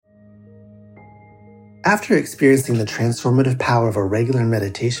After experiencing the transformative power of a regular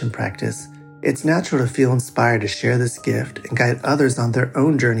meditation practice, it's natural to feel inspired to share this gift and guide others on their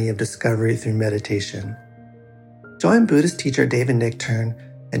own journey of discovery through meditation. Join Buddhist teacher David Nichtern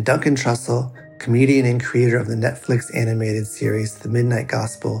and Duncan Trussell, comedian and creator of the Netflix animated series The Midnight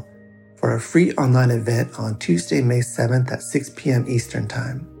Gospel, for a free online event on Tuesday, May 7th at 6 p.m. Eastern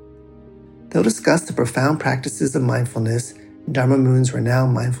Time. They'll discuss the profound practices of mindfulness in Dharma Moon's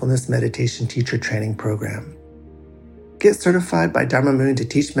renowned mindfulness meditation teacher training program. Get certified by Dharma Moon to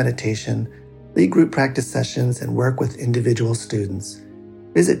teach meditation, lead group practice sessions, and work with individual students.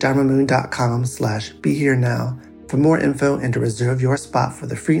 Visit dharmamoon.com/beherenow for more info and to reserve your spot for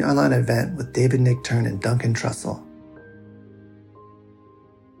the free online event with David Nichtern and Duncan Trussell.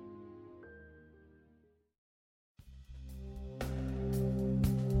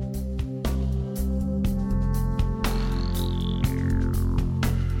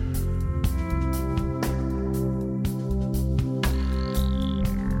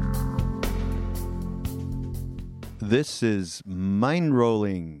 This is Mind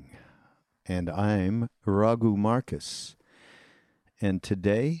Rolling, and I'm Raghu Marcus. And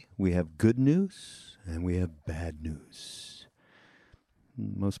today we have good news and we have bad news.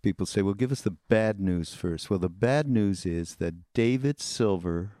 Most people say, well, give us the bad news first. Well, the bad news is that David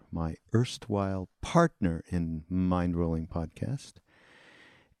Silver, my erstwhile partner in Mind Rolling podcast,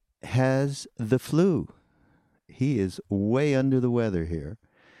 has the flu. He is way under the weather here.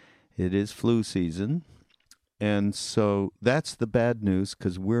 It is flu season. And so that's the bad news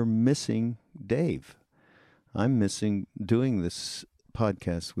because we're missing Dave. I'm missing doing this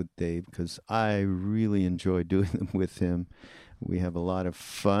podcast with Dave because I really enjoy doing them with him. We have a lot of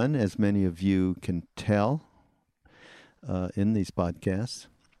fun, as many of you can tell in these podcasts.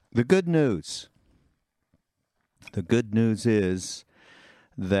 The good news is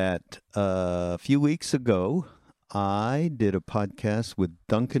that a few weeks ago, I did a podcast with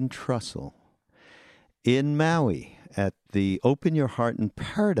Duncan Trussell in Maui at the Open Your Heart in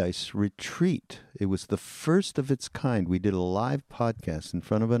Paradise retreat. It was the first of its kind. We did a live podcast in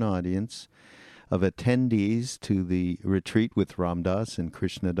front of an audience of attendees to the retreat with Ram Dass and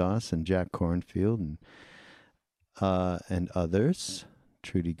Krishna Das and Jack Kornfield and others,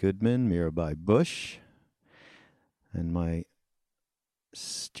 Trudy Goodman, Mirabai Bush, and my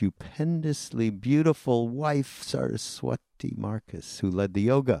stupendously beautiful wife, Saraswati Marcus, who led the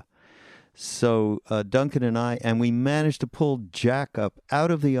yoga. So Duncan and we managed to pull Jack up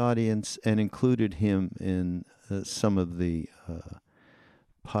out of the audience and included him in some of the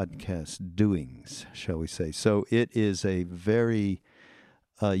podcast doings, shall we say. So it is a very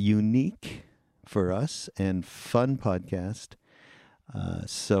unique for us and fun podcast.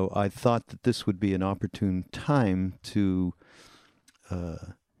 So I thought that this would be an opportune time to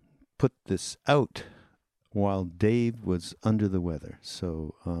put this out while Dave was under the weather.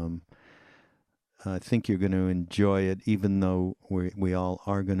 So I think you're going to enjoy it, even though we all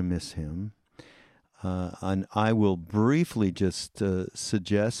are going to miss him. And I will briefly just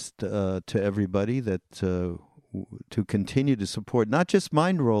suggest to everybody that to continue to support not just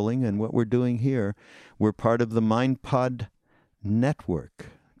Mind Rolling and what we're doing here. We're part of the MindPod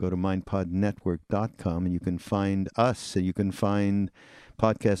Network. Go to mindpodnetwork.com and you can find us. You can find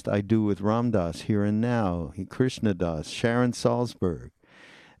podcast I do with Ram Dass, Here and Now, Krishna Das, Sharon Salzberg,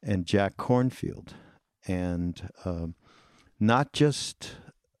 and Jack Kornfield. And not just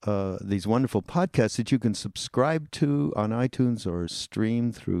these wonderful podcasts that you can subscribe to on iTunes or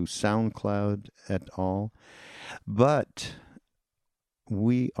stream through SoundCloud et al., but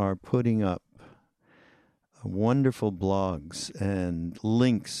we are putting up wonderful blogs and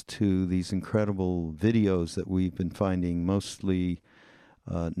links to these incredible videos that we've been finding, mostly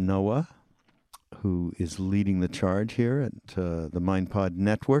Noah, who is leading the charge here at the MindPod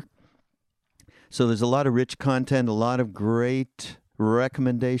Network. So there's a lot of rich content, a lot of great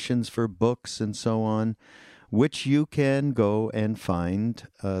recommendations for books and so on, which you can go and find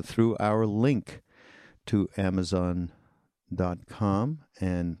through our link to Amazon.com.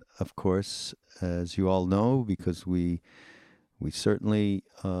 And, of course, as you all know, because we certainly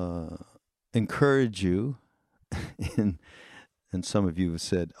encourage you, and some of you have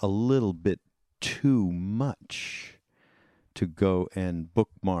said a little bit too much, to go and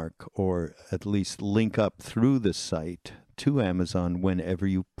bookmark or at least link up through the site to Amazon whenever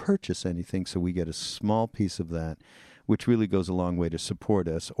you purchase anything, so we get a small piece of that, which really goes a long way to support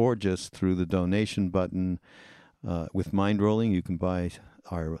us, or just through the donation button. With Mind Rolling, you can buy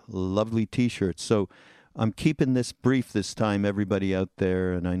our lovely T-shirts. So I'm keeping this brief this time, everybody out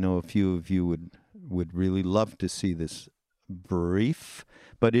there, and I know a few of you would really love to see this brief,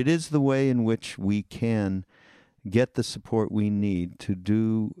 but it is the way in which we can get the support we need to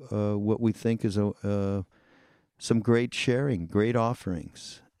do what we think is some great sharing, great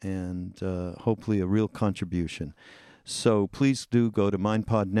offerings, and hopefully a real contribution. So please do go to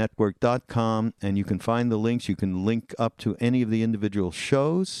mindpodnetwork.com, and you can find the links. You can link up to any of the individual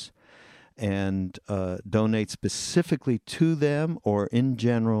shows and donate specifically to them or in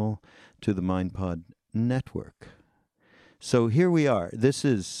general to the MindPod Network. So here we are. This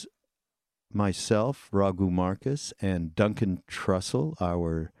is myself, Raghu Marcus, and Duncan Trussell,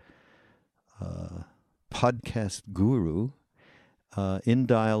 our podcast guru, in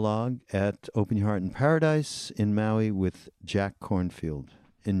dialogue at Open Your Heart in Paradise in Maui with Jack Kornfield.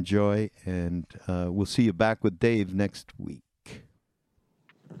 Enjoy, and we'll see you back with Dave next week.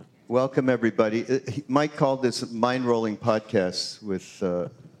 Welcome, everybody. Mike called this Mind Rolling Podcast with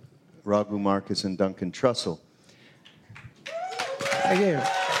Raghu Marcus and Duncan Trussell. Thank you.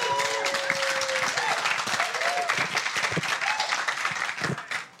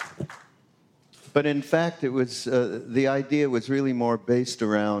 But in fact, it was the idea was really more based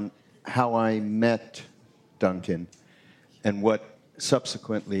around how I met Duncan and what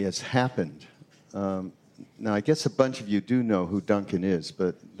subsequently has happened. Now, I guess a bunch of you do know who Duncan is,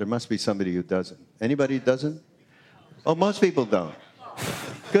 but there must be somebody who doesn't. Anybody who doesn't? Oh, most people don't.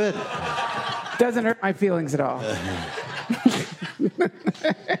 Good. Doesn't hurt my feelings at all.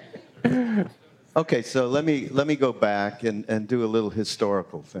 Okay, so let me go back and do a little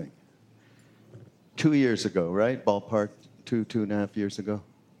historical thing. 2 years ago, right? Ballpark, 2.5 years ago?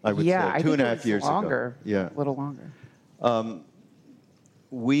 I would say 2.5 years longer, ago. Yeah, a little longer.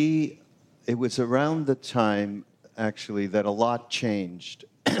 It was around the time, actually, that a lot changed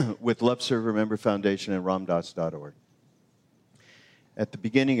with Love Serve Remember Foundation and Ramdas.org. At the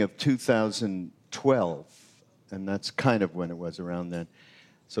beginning of 2012, and that's kind of when it was around then,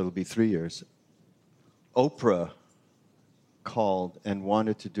 so it'll be 3 years, Oprah called and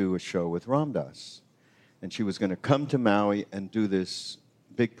wanted to do a show with Ramdas. And she was going to come to Maui and do this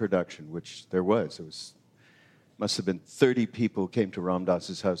big production, which there was. Must have been 30 people came to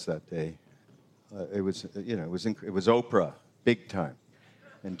Ramdas's house that day. It was Oprah, big time.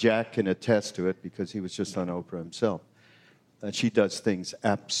 And Jack can attest to it because he was just on Oprah himself. And she does things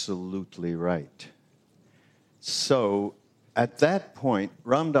absolutely right. So at that point,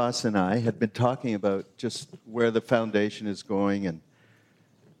 Ramdas and I had been talking about just where the foundation is going and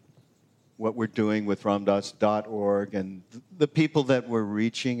what we're doing with Ramdas.org and the people that we're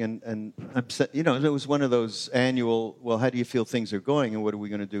reaching. And it was one of those annual, well, how do you feel things are going and what are we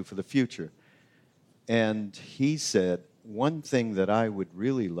going to do for the future? And he said, one thing that I would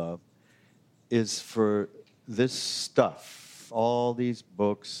really love is for this stuff, all these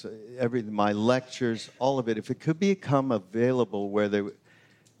books, my lectures, all of it, if it could become available where the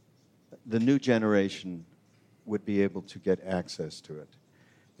new generation would be able to get access to it.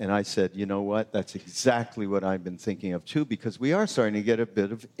 And I said, you know what, that's exactly what I've been thinking of too, because we are starting to get a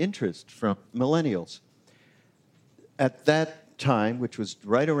bit of interest from millennials. At that time, which was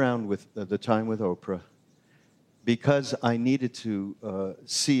right around with the time with Oprah, because I needed to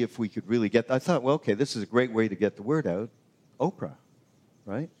see if we could really I thought, well, okay, this is a great way to get the word out, Oprah,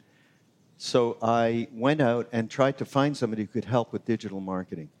 right? So I went out and tried to find somebody who could help with digital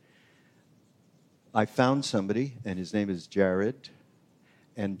marketing. I found somebody, and his name is Jared,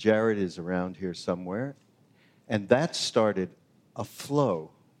 and Jared is around here somewhere, and that started a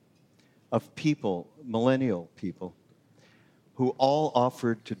flow of people, millennial people, who all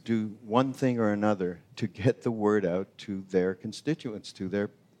offered to do one thing or another to get the word out to their constituents, to their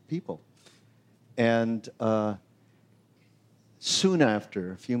people. And soon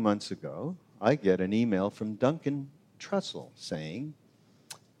after, a few months ago, I get an email from Duncan Trussell saying,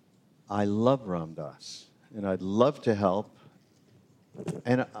 I love Ramdas, and I'd love to help.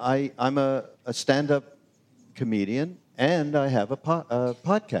 And I'm a stand-up comedian, and I have a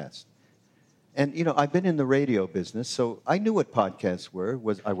podcast. And, I've been in the radio business, so I knew what podcasts were.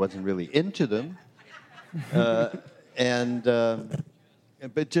 I wasn't really into them. But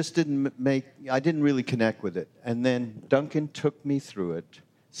just I didn't really connect with it. And then Duncan took me through it,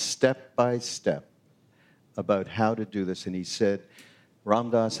 step by step, about how to do this. And he said,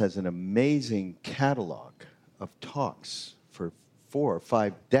 Ramdas has an amazing catalog of talks for 4 or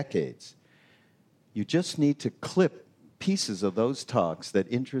 5 decades. You just need to clip pieces of those talks that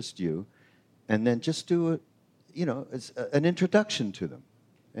interest you, and then just do an introduction to them,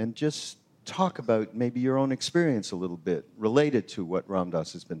 and just talk about maybe your own experience a little bit related to what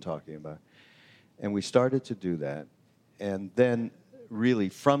Ramdas has been talking about. And we started to do that, and then really,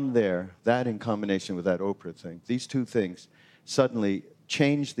 from there, that in combination with that Oprah thing, these two things suddenly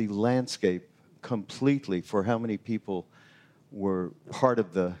changed the landscape completely for how many people were part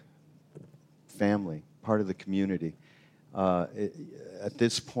of the family, part of the community. At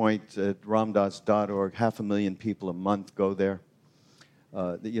this point, at ramdas.org, 500,000 people a month go there.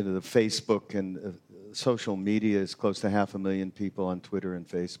 The Facebook and social media is close to 500,000 people on Twitter and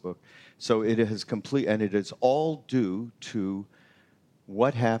Facebook. So it has and it is all due to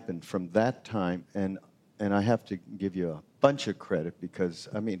what happened from that time. And I have to give you a bunch of credit because,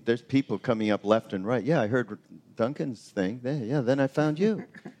 I mean, there's people coming up left and right. Yeah, I heard Duncan's thing. Yeah, then I found you.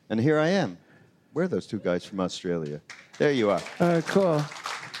 And here I am. Where are those two guys from Australia? There you are. Cool.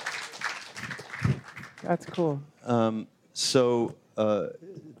 That's cool.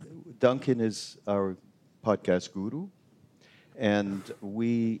 Duncan is our podcast guru, and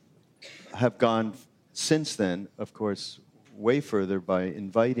we have gone since then, of course, way further by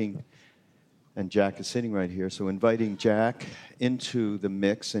inviting, and Jack is sitting right here, so inviting Jack into the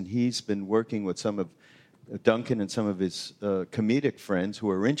mix, and he's been working with some of Duncan and some of his comedic friends who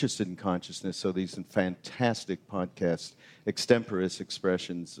are interested in consciousness, so these fantastic podcasts, extemporaneous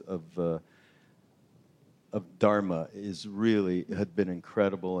expressions of Dharma had been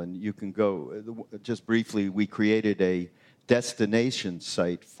incredible, and you can go, just briefly, we created a destination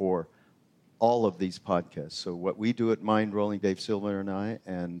site for all of these podcasts. So what we do at Mind Rolling, Dave Silver and I,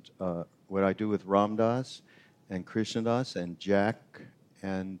 and what I do with Ram Dass and Krishna Das and Jack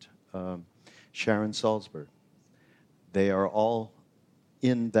and Sharon Salzberg, they are all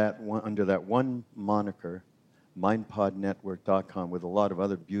in that one, under that one moniker, mindpodnetwork.com, with a lot of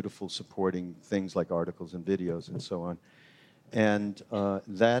other beautiful supporting things like articles and videos and so on. And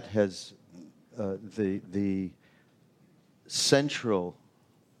that has the central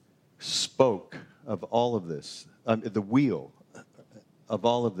spoke of all of this, the wheel of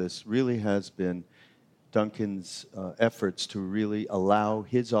all of this really has been Duncan's efforts to really allow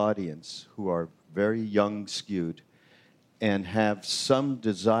his audience, who are very young skewed, and have some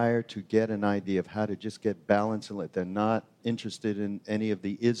desire to get an idea of how to just get balance and they're not interested in any of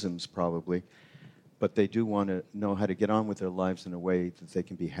the isms probably, but they do want to know how to get on with their lives in a way that they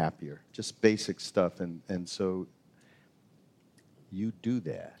can be happier. Just basic stuff, and so you do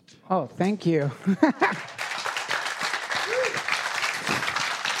that. Oh, thank you.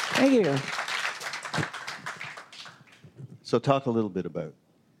 Thank you. So talk a little bit about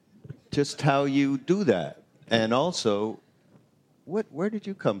just how you do that, and also where did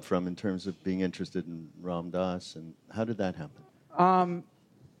you come from in terms of being interested in Ram Dass, and how did that happen?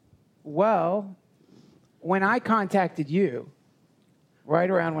 Well, when I contacted you, right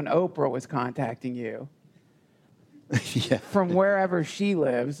around when Oprah was contacting you, yeah. from wherever she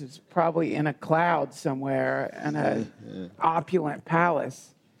lives, it's probably in a cloud somewhere in an opulent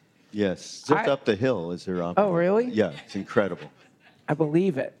palace. Yes, just up the hill is her opulent. Oh, really? Yeah, it's incredible. I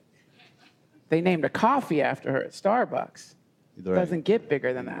believe it. They named a coffee after her at Starbucks. Right. Doesn't get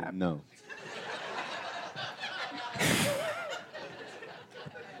bigger than that. No.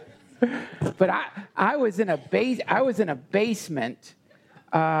 But I was in a basement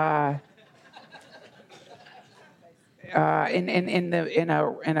in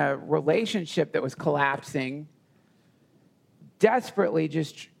a relationship that was collapsing, desperately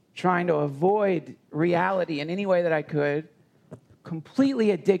just trying to avoid reality in any way that I could,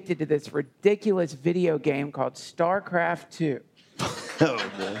 completely addicted to this ridiculous video game called StarCraft 2.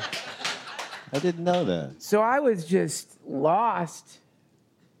 Oh, man. I didn't know that. So I was just lost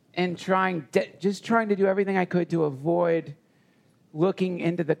and trying to do everything I could to avoid looking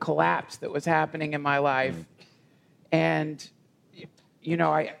into the collapse that was happening in my life. And, you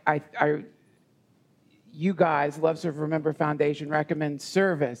know, you guys, Love Serve Remember Foundation, recommends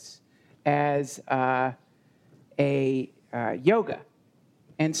service as a yoga.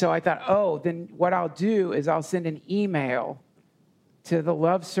 And so I thought, then what I'll do is I'll send an email to the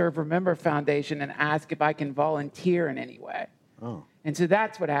Love Serve Remember Foundation and ask if I can volunteer in any way. Oh. And so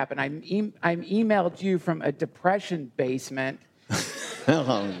that's what happened. I emailed you from a depression basement.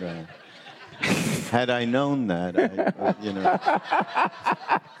 Oh, God. Had I known that,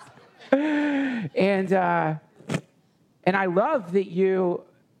 And I love that you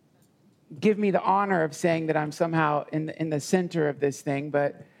give me the honor of saying that I'm somehow in the center of this thing,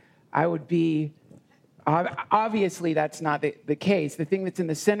 but I would be, obviously that's not the case. The thing that's in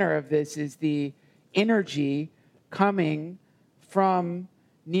the center of this is the energy coming from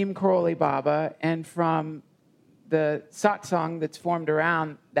Neem Karoli Baba and from the satsang that's formed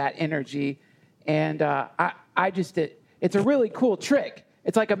around that energy. And it's a really cool trick.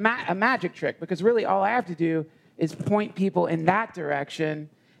 It's like a magic trick, because really all I have to do is point people in that direction,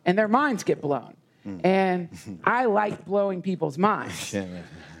 and their minds get blown. And I like blowing people's minds.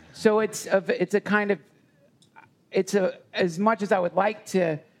 So it's as much as I would like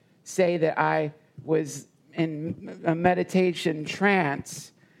to say that I was in a meditation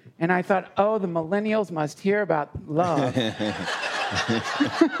trance, and I thought, oh, the millennials must hear about love.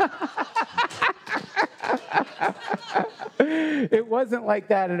 It wasn't like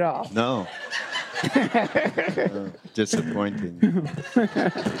that at all. No. Disappointing.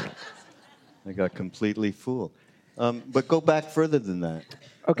 I got completely fooled. But go back further than that.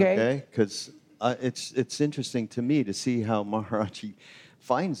 Okay. Because it's interesting to me to see how Maharaji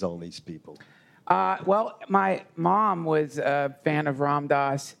finds all these people. Well, my mom was a fan of Ram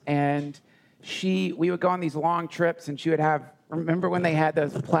Dass, and we would go on these long trips, and she would remember when they had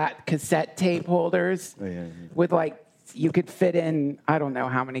those cassette tape holders with you could fit in, I don't know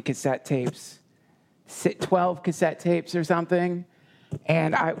how many cassette tapes, 12 cassette tapes or something.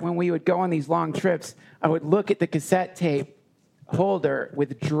 And when we would go on these long trips, I would look at the cassette tape holder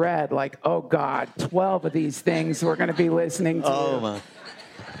with dread, like, oh God, 12 of these things we're going to be listening to. Oh my,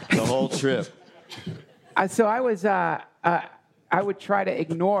 the whole trip. So I would try to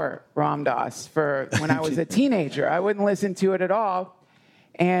ignore Ram Dass when I was a teenager. I wouldn't listen to it at all.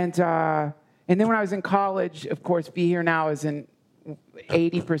 And then when I was in college, of course, Be Here Now is in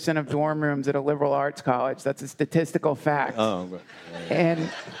 80% of dorm rooms at a liberal arts college. That's a statistical fact. Oh, right. And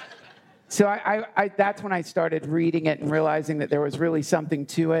so that's when I started reading it and realizing that there was really something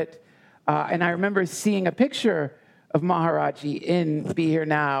to it. And I remember seeing a picture of Maharaji in Be Here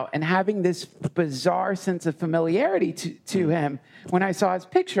Now and having this bizarre sense of familiarity to him. When I saw his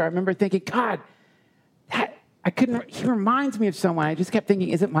picture, I remember thinking, God, he reminds me of someone. I just kept thinking,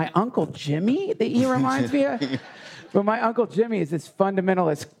 is it my Uncle Jimmy that he reminds me of? But my Uncle Jimmy is this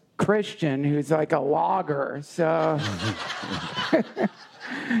fundamentalist Christian who's like a logger, so it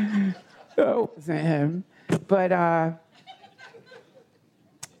wasn't him. But, and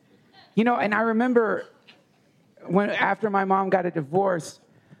I remember after my mom got a divorce,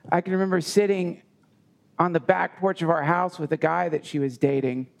 I can remember sitting on the back porch of our house with a guy that she was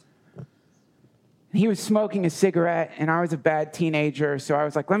dating. He was smoking a cigarette, and I was a bad teenager, so I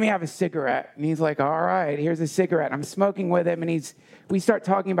was like, let me have a cigarette. And he's like, all right, here's a cigarette. I'm smoking with him, and we start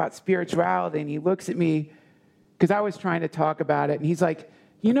talking about spirituality, and he looks at me, because I was trying to talk about it, and he's like,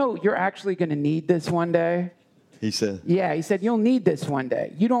 you're actually going to need this one day. He said? Yeah, he said, you'll need this one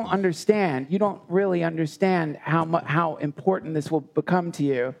day. You don't understand. You don't really understand how important this will become to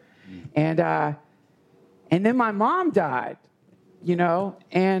you. And then my mom died.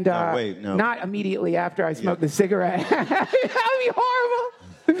 And not immediately after I smoked the cigarette. That'd be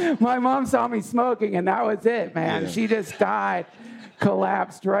horrible. My mom saw me smoking, and that was it, man. Yeah. She just died,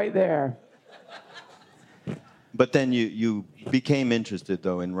 collapsed right there. But then you became interested,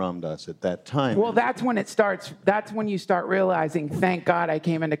 though, in Ram Dass at that time. Well, that's when it starts. That's when you start realizing, thank God I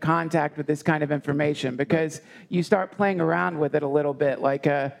came into contact with this kind of information, because you start playing around with it a little bit, like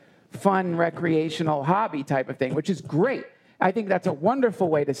a fun recreational hobby type of thing, which is great. I think that's a wonderful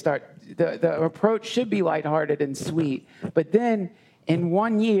way to start. The approach should be lighthearted and sweet. But then in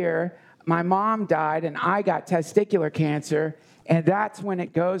 1 year, my mom died and I got testicular cancer. And that's when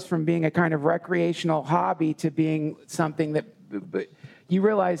it goes from being a kind of recreational hobby to being something that you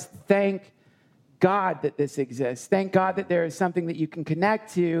realize, thank God that this exists. Thank God that there is something that you can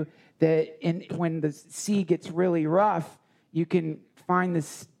connect to, that when the sea gets really rough, you can find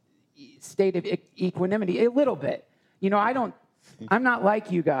this state of equanimity a little bit. I'm not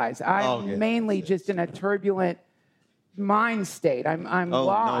like you guys. I'm mainly just in a turbulent mind state. I'm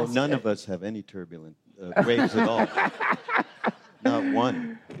lost. No, none of us have any turbulent waves at all. Not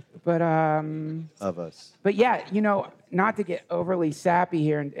one. But of us. But yeah, not to get overly sappy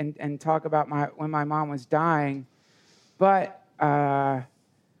here and talk about when my mom was dying, but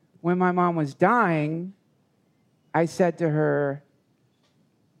when my mom was dying, I said to her,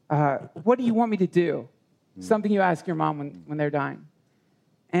 what do you want me to do? Something you ask your mom when they're dying.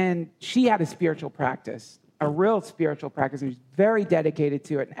 And she had a spiritual practice, a real spiritual practice, and she was very dedicated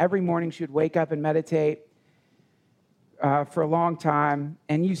to it. And every morning she would wake up and meditate for a long time.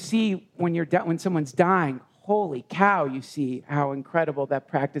 And you see when someone's dying, holy cow, you see how incredible that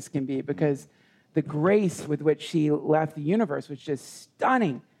practice can be, because the grace with which she left the universe was just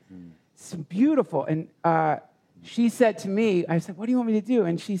stunning. It's beautiful. And she said to me, I said, what do you want me to do?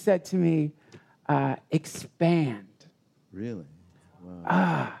 And she said to me, expand. Really?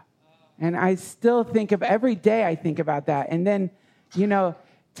 Wow. And I still think every day I think about that. And then,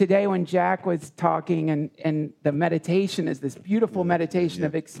 today when Jack was talking, and the meditation is this beautiful meditation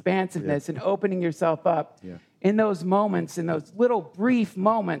of expansiveness and opening yourself up in those moments, in those little brief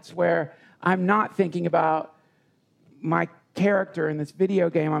moments where I'm not thinking about my character in this video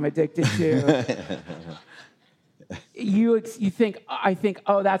game I'm addicted to. I think,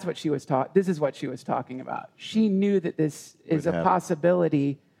 oh, that's what she was taught. This is what she was talking about. She knew that this is a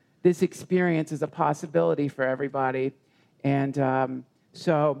possibility. This experience is a possibility for everybody. And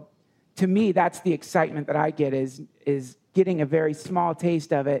so to me, that's the excitement that I get is getting a very small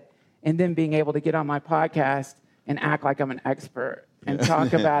taste of it and then being able to get on my podcast and act like I'm an expert and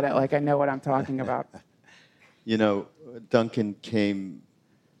talk about it like I know what I'm talking about. You know, Duncan came,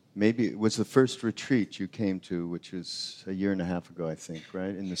 maybe it was the first retreat you came to, which was a year and a half ago, I think,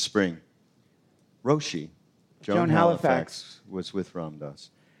 right? In the spring. Roshi, Joan Halifax, was with Ram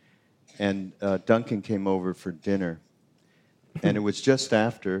Dass. And Duncan came over for dinner. And it was just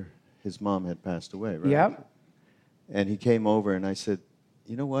after his mom had passed away, right? Yep. And he came over and I said,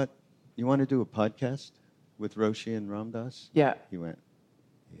 you know what? You want to do a podcast with Roshi and Ram Dass? Yeah. He went,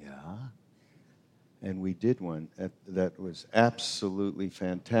 yeah. And we did one that was absolutely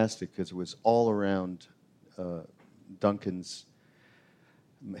fantastic because it was all around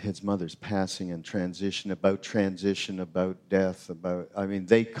his mother's passing and transition, about death,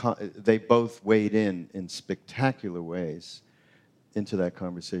 they both weighed in spectacular ways into that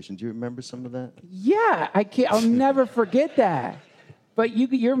conversation. Do you remember some of that? Yeah, I'll never forget that. But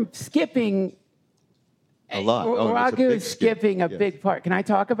you're skipping a lot. Raghu's skipping a big part. Can I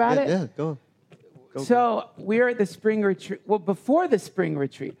talk about it? Yeah, go. So we're at the spring retreat. Well, before the spring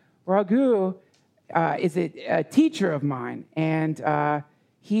retreat, Raghu is a teacher of mine, and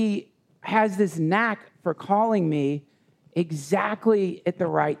he has this knack for calling me exactly at the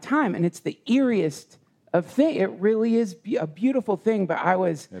right time, and it's the eeriest of things. It really is a beautiful thing. But I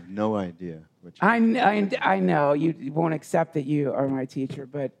have no idea. I know you won't accept that you are my teacher,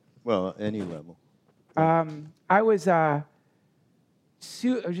 but any level. I was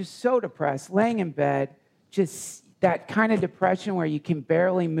just so depressed, laying in bed, just that kind of depression where you can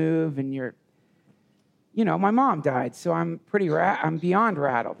barely move and my mom died, so I'm I'm beyond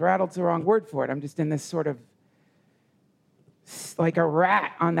rattled. Rattled's the wrong word for it. I'm just in this sort of like a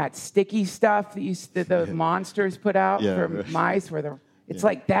rat on that sticky stuff that the monsters put out for mice, it's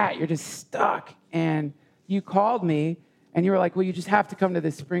like that. You're just stuck. And you called me and you were like, well, you just have to come to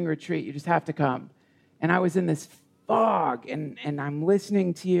this spring retreat. You just have to come. And I was in this fog, and I'm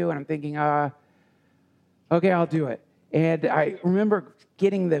listening to you, and I'm thinking, okay, I'll do it. And I remember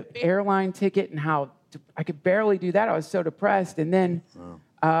getting the airline ticket and how I could barely do that. I was so depressed. And then,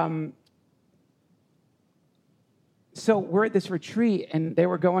 so we're at this retreat, and they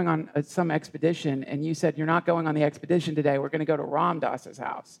were going on some expedition, and you said, you're not going on the expedition today. We're going to go to Ram Dass's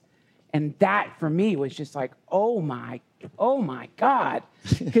house. And that, for me, was just like, oh my God.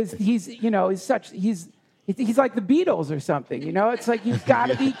 Because he's like the Beatles or something, It's like, you've got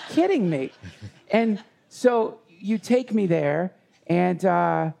to be kidding me. And so you take me there, and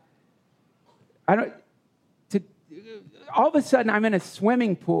all of a sudden, I'm in a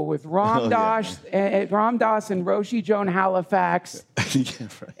swimming pool with Ram Dass and Roshi Joan Halifax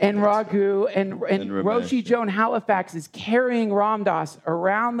and Raghu. And Roshi Joan Halifax is carrying Ram Dass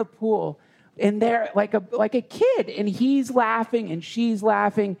around the pool. And they're like a kid. And he's laughing and she's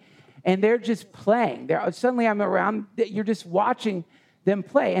laughing. And they're just playing. Suddenly I'm around. You're just watching them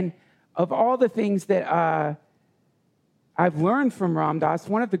play. And of all the things that I've learned from Ram Dass,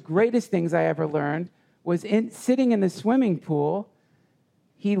 one of the greatest things I ever learned was sitting in the swimming pool.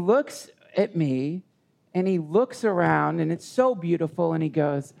 He looks at me, and he looks around, and it's so beautiful, and he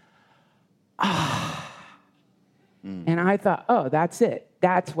goes, ah. And I thought, oh, that's it.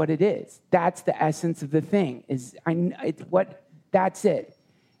 That's what it is. That's the essence of the thing. That's it.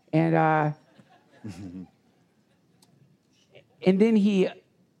 And and then he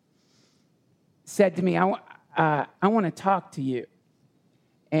said to me, I want to talk to you.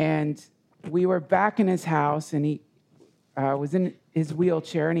 And we were back in his house, and he was in his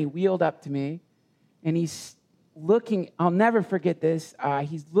wheelchair, and he wheeled up to me, and he's looking. I'll never forget this.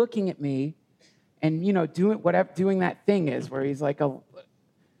 He's looking at me, and doing that thing is where he's like a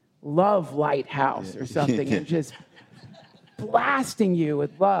love lighthouse or something, and just blasting you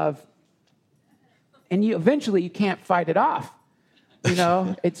with love, and eventually you can't fight it off.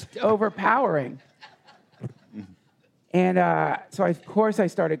 It's overpowering. And so of course I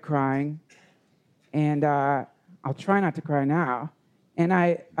started crying. And I'll try not to cry now. And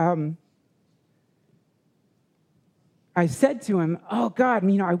I said to him, oh, God,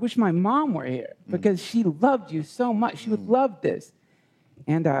 I wish my mom were here because she loved you so much. She would love this.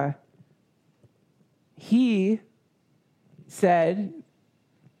 And he said,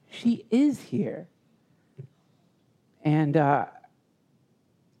 she is here. And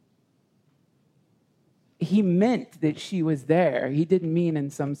he meant that she was there. He didn't mean in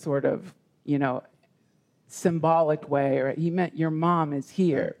some sort of, symbolic way, or he meant your mom is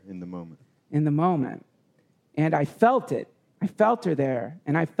here. In the moment. In the moment. And I felt it. I felt her there.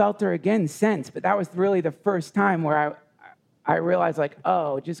 And I felt her again since. But that was really the first time where I realized, like,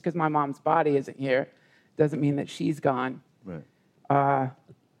 oh, just because my mom's body isn't here doesn't mean that she's gone. Right.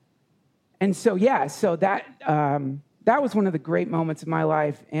 And so, so that was one of the great moments of my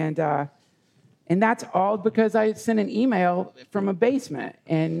life. And that's all because I sent an email from a basement.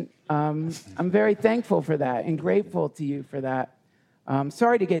 And I'm very thankful for that and grateful to you for that.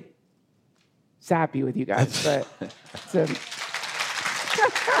 Sorry to get sappy with you guys, but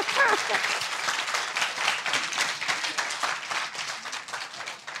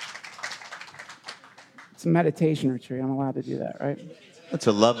it's a meditation retreat. I'm allowed to do that, right? It's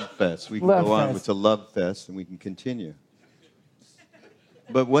a love fest. We can go on. It's a love fest, and we can continue.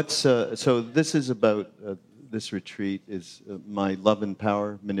 But what's so? This is about this retreat is my love and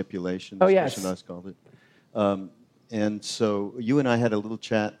power manipulation. Oh yes, Krishnadas called it. And so you and I had a little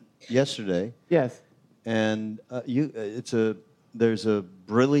chat yesterday. Yes. And there's a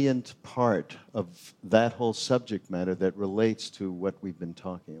brilliant part of that whole subject matter that relates to what we've been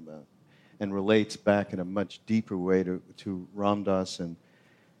talking about, and relates back in a much deeper way to Ram Dass. And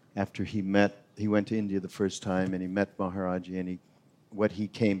after he went to India the first time, and he met Maharaji, and what he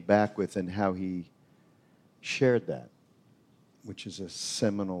came back with, and how he shared that, which is a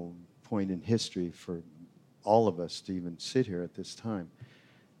seminal point in history for all of us to even sit here at this time.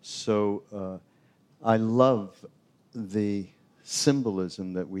 So I love the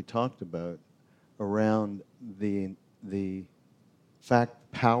symbolism that we talked about around the fact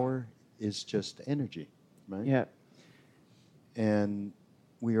power is just energy, right? Yeah. And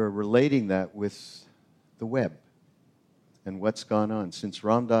we are relating that with the web and what's gone on. Since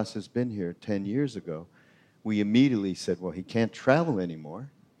Ram Dass has been here 10 years ago, we immediately said, well, he can't travel anymore.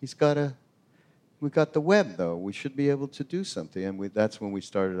 We got the web, though. We should be able to do something. And that's when we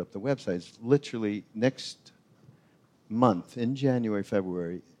started up the website. It's literally next month, in January,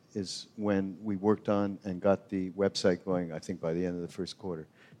 February, is when we worked on and got the website going, I think by the end of the first quarter,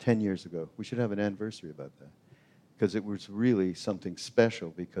 10 years ago. We should have an anniversary about that. Because it was really something special,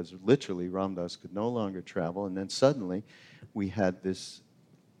 because literally Ram Dass could no longer travel, and then suddenly we had this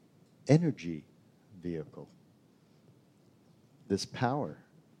energy vehicle, this power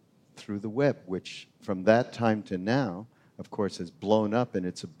through the web, which from that time to now, of course, has blown up in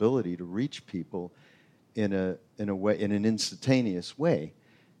its ability to reach people in an instantaneous way.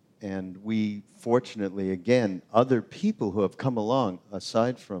 And we, fortunately, again, other people who have come along,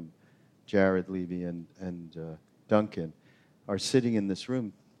 aside from Jared Levy and Duncan, are sitting in this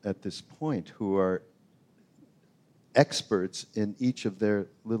room at this point, who are experts in each of their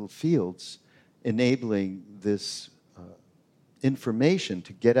little fields, enabling this information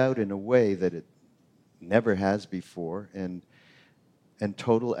to get out in a way that it never has before, and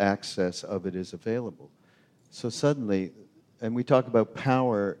total access of it is available. So suddenly, and we talk about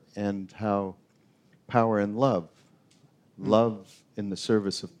power and how power and love in the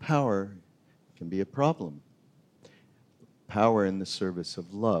service of power can be a problem. Power in the service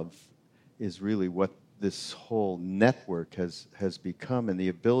of love is really what this whole network has become, and the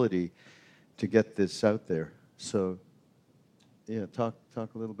ability to get this out there. So, yeah, talk a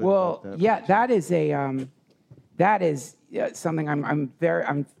little bit about that. Well, yeah, that is something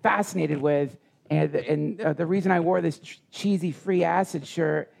I'm fascinated with, and the reason I wore this cheesy free acid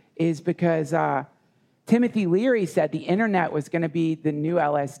shirt is because Timothy Leary said the internet was going to be the new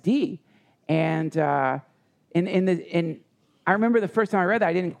LSD, and I remember the first time I read that,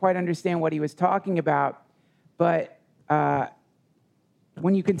 I didn't quite understand what he was talking about, but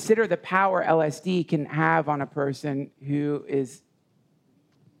when you consider the power LSD can have on a person whose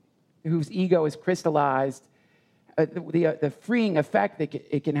ego is crystallized, the freeing effect that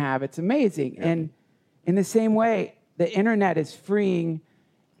it can have, it's amazing. Yeah. And in the same way, the internet is freeing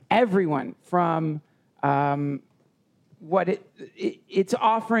everyone from it's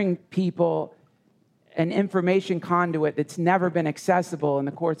offering people an information conduit that's never been accessible in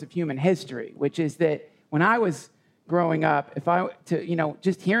the course of human history, which is that when I was growing up,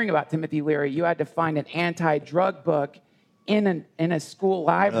 just hearing about Timothy Leary, you had to find an anti-drug book in a school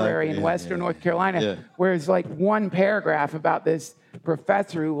library in Western North Carolina, where it's like one paragraph about this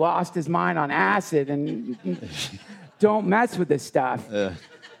professor who lost his mind on acid and don't mess with this stuff.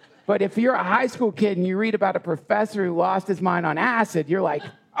 But if you're a high school kid and you read about a professor who lost his mind on acid, you're like,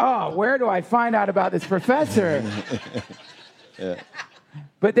 oh, where do I find out about this professor? Yeah.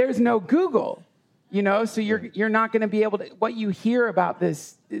 But there's no Google, so you're not going to be able to. What you hear about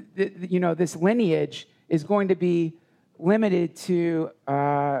this, this lineage is going to be limited to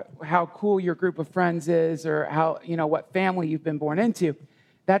how cool your group of friends is, or how what family you've been born into.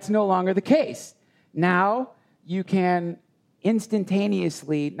 That's no longer the case. Now you can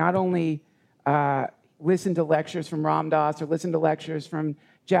instantaneously not only listen to lectures from Ram Dass, or listen to lectures from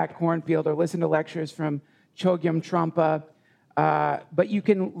Jack Kornfield, or listen to lectures from Chogyam Trungpa, but you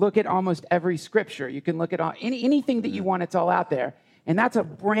can look at almost every scripture. You can look at anything that you want. It's all out there. And that's a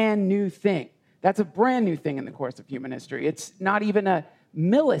brand new thing. That's a brand new thing in the course of human history. It's not even a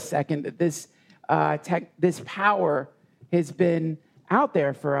millisecond that this power has been out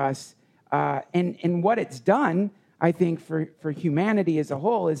there for us. And what it's done, I think, for humanity as a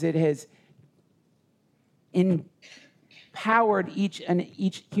whole, is it has empowered each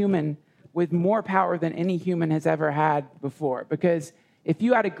human with more power than any human has ever had before. Because if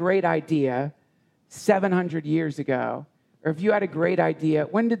you had a great idea 700 years ago, or if you had a great idea,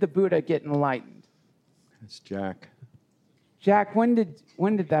 when did the Buddha get enlightened? It's Jack. Jack, when did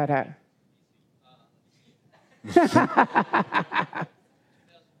that happen?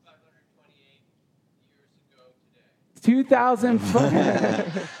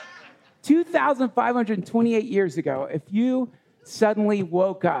 2,528 years ago, if you suddenly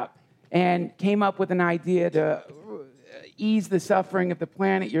woke up and came up with an idea to ease the suffering of the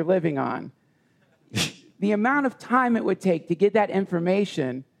planet you're living on, the amount of time it would take to get that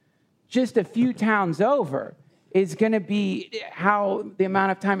information just a few towns over is going to be the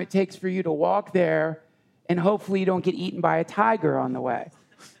amount of time it takes for you to walk there, and hopefully you don't get eaten by a tiger on the way.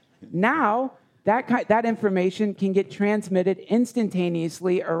 Now, that information can get transmitted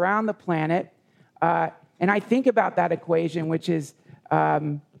instantaneously around the planet. And I think about that equation, which is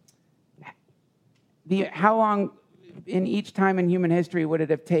how long in each time in human history would it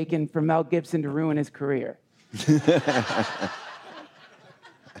have taken for Mel Gibson to ruin his career?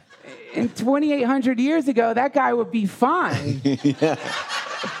 In 2,800 years ago, that guy would be fine.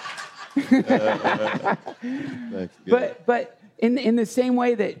 But in the same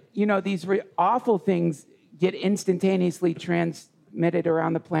way that these awful things get instantaneously transmitted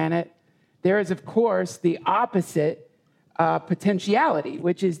around the planet, there is, of course, the opposite potentiality,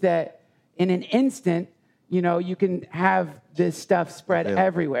 which is that in an instant, you can have this stuff spread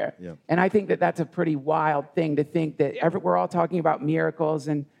everywhere. Yeah. And I think that that's a pretty wild thing to think that we're all talking about miracles,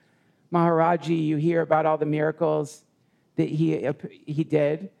 and Maharaji, you hear about all the miracles that he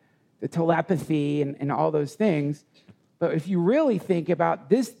did, the telepathy and all those things. But if you really think about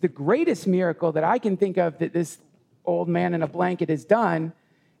this, the greatest miracle that I can think of that this old man in a blanket has done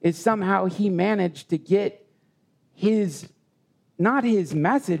is somehow he managed to get not his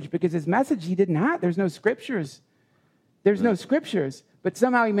message, because his message he didn't have. There's no scriptures. No scriptures. But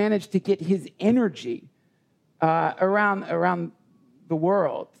somehow he managed to get his energy around the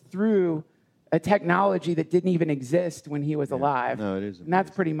world through a technology that didn't even exist when he was alive. No, it is. And that's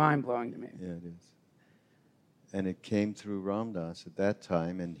pretty mind-blowing to me. Yeah, it is. And it came through Ram Dass at that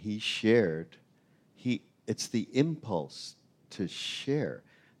time, and he shared. It's the impulse to share.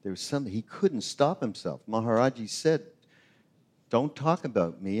 There was something, he couldn't stop himself. Maharaji said, don't talk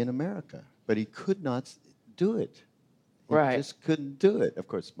about me in America. But he could not do it. He just couldn't do it. Of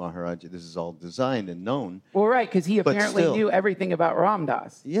course, Maharaji, this is all designed and known. Well, right, because he apparently knew everything about Ram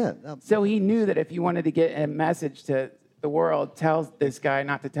Dass. Yeah. So he knew that if you wanted to get a message to the world, tell this guy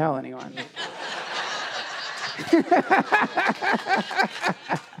not to tell anyone.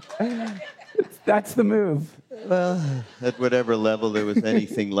 That's the move. Well, at whatever level there was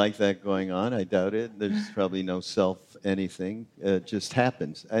anything like that going on, I doubt it. There's probably no self-anything. It just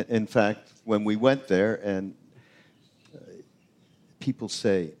happens. In fact, when we went there, and people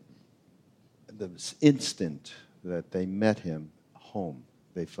say the instant that they met him, home,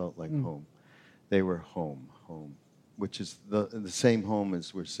 they felt like home. They were home, which is the same home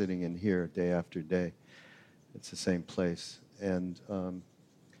as we're sitting in here day after day. It's the same place. And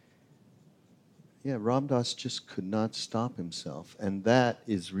Ram Dass just could not stop himself. And that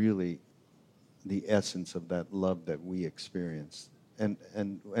is really the essence of that love that we experienced. And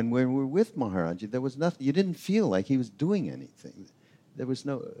when we were with Maharaji, there was nothing. You didn't feel like he was doing anything. There was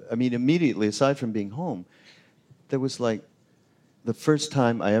immediately, aside from being home, there was like the first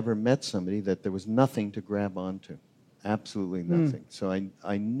time I ever met somebody that there was nothing to grab onto. Absolutely nothing. So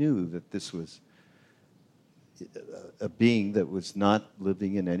I knew that this was a being that was not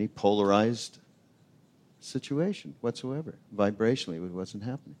living in any polarized situation whatsoever. Vibrationally, it wasn't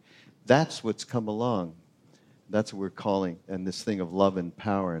happening. That's what's come along. That's what we're calling, and this thing of love and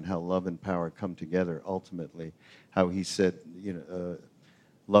power, and how love and power come together ultimately. How he said,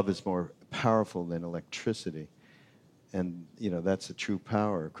 love is more powerful than electricity. And, that's the true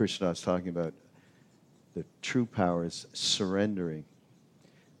power. Krishna was talking about the true power is surrendering.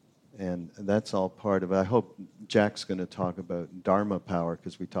 And that's all part of it. I hope Jack's going to talk about Dharma power,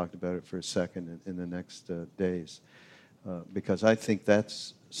 because we talked about it for a second in the next days. Because I think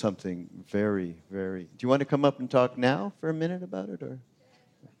that's something very, very... Do you want to come up and talk now for a minute about it? Or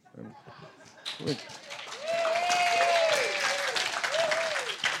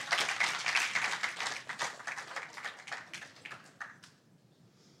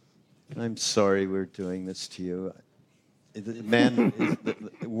I'm sorry we're doing this to you. The man is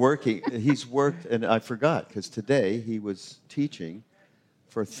working. He's worked, and I forgot, because today he was teaching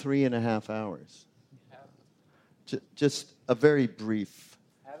for 3.5 hours. Just a very brief.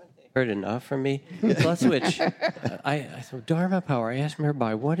 Haven't they heard enough from me? Plus which, I thought, Dharma power. I asked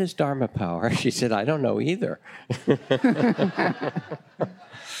Mirabai, what is Dharma power? She said, I don't know either.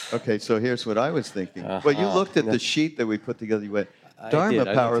 Okay, so here's what I was thinking. Well, you looked at the sheet that we put together. You went,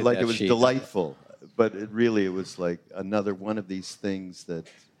 Dharma power, like it was sheet. Delightful. But it was like another one of these things that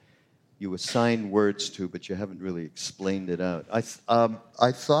you assign words to, but you haven't really explained it out. I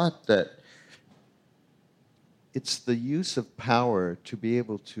thought that it's the use of power to be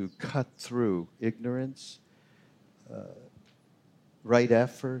able to cut through ignorance, right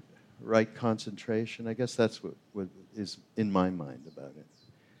effort, right concentration. I guess that's what is in my mind about it.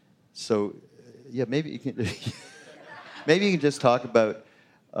 So, yeah, maybe you can maybe you can just talk about.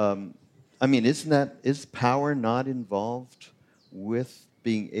 Is power not involved with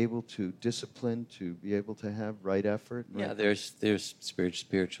being able to discipline, to be able to have right effort? Right? Yeah, there's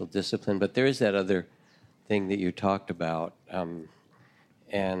spiritual discipline, but there is that other thing that you talked about.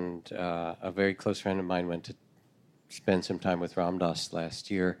 And a very close friend of mine went to spend some time with Ram Dass last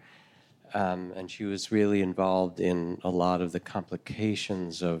year, and she was really involved in a lot of the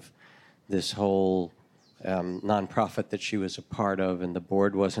complications of this whole nonprofit that she was a part of, and the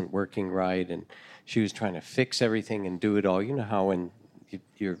board wasn't working right, and she was trying to fix everything and do it all. You know how when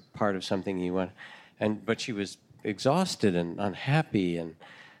you're part of something you want, but she was exhausted and unhappy,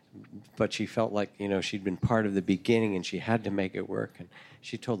 but she felt like she'd been part of the beginning and she had to make it work. And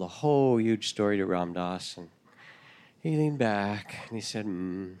she told a whole huge story to Ram Dass, and he leaned back and he said,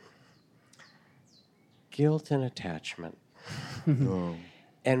 "Guilt and attachment." Oh.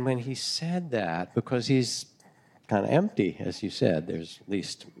 And when he said that, because he's kind of empty, as you said, there's at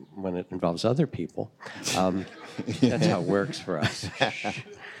least when it involves other people, that's how it works for us.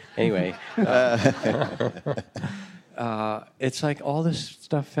 Anyway, it's like all this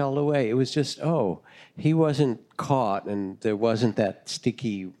stuff fell away. It was just, he wasn't caught, and there wasn't that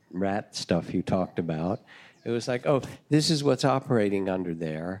sticky rat stuff you talked about. It was like, this is what's operating under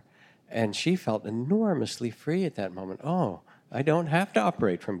there. And she felt enormously free at that moment. I don't have to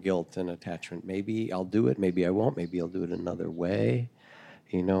operate from guilt and attachment. Maybe I'll do it, maybe I won't, maybe I'll do it another way.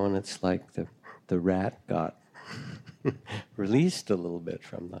 And it's like the rat got released a little bit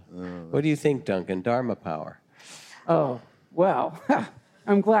from the... What do you think, Duncan? Dharma power. Oh, well,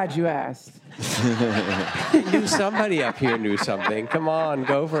 I'm glad you asked. Somebody up here knew something. Come on,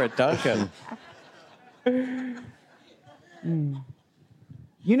 go for it, Duncan. I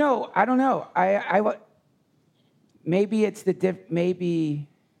don't know. Maybe it's maybe,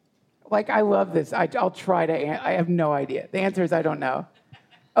 I love this. I'll try to, I have no idea. The answer is I don't know.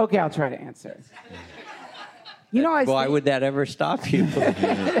 Okay, I'll try to answer. Why would that ever stop you?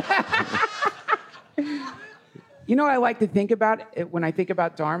 I like to think about it when I think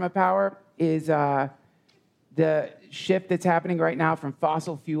about Dharma power is the shift that's happening right now from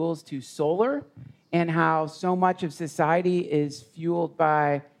fossil fuels to solar, and how so much of society is fueled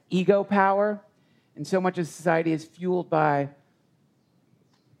by ego power. And so much of society is fueled by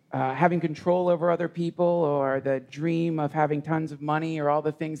having control over other people, or the dream of having tons of money, or all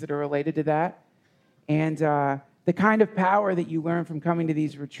the things that are related to that. And the kind of power that you learn from coming to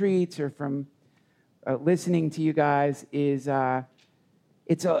these retreats or from listening to you guys is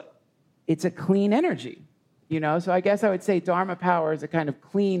it's a clean energy, So I guess I would say Dharma power is a kind of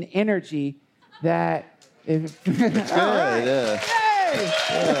clean energy that. If That's all right. Right.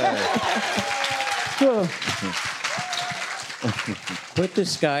 Yeah. Put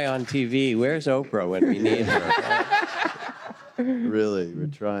this guy on TV. Where's Oprah when we need her? Really, we're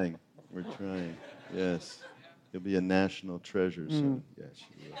trying. Yes. You'll be a national treasure soon. Yes,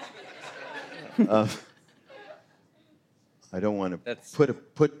 you will. I don't want to That's-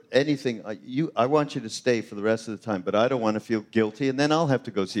 put anything. I want you to stay for the rest of the time, but I don't want to feel guilty, and then I'll have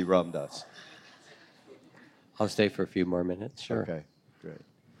to go see Ram Dass. I'll stay for a few more minutes. Sure. Okay,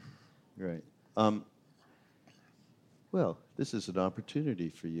 great. Well, this is an opportunity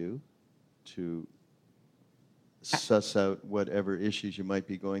for you to suss out whatever issues you might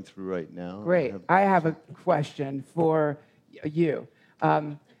be going through right now. Great. I have a question for you.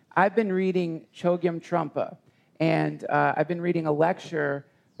 I've been reading Chogyam Trungpa, and I've been reading a lecture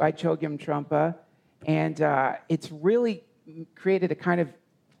by Chogyam Trungpa, and it's really created a kind of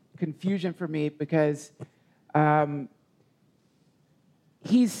confusion for me because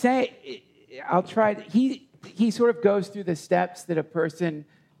he's saying, he sort of goes through the steps that a person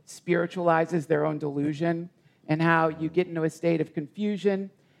spiritualizes their own delusion, and how you get into a state of confusion,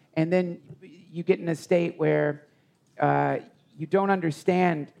 and then you get in a state where you don't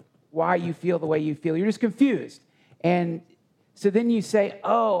understand why you feel the way you feel. You're just confused. And so then you say,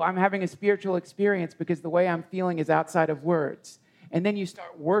 oh, I'm having a spiritual experience because the way I'm feeling is outside of words. And then you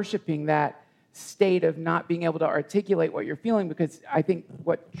start worshiping that state of not being able to articulate what you're feeling, because I think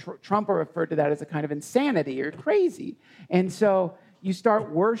what Trungpa referred to that as a kind of insanity. You're crazy. And so you start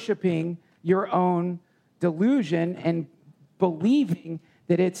worshiping your own delusion and believing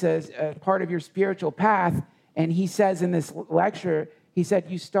that it's a part of your spiritual path. And he says in this lecture, he said,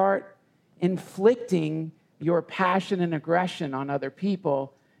 you start inflicting your passion and aggression on other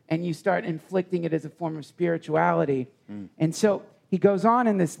people, and you start inflicting it as a form of spirituality. And so he goes on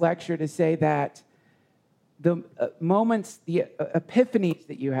in this lecture to say that the moments, the epiphanies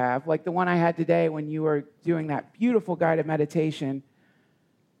that you have, like the one I had today when you were doing that beautiful guided meditation,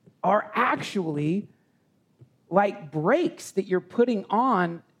 are actually like brakes that you're putting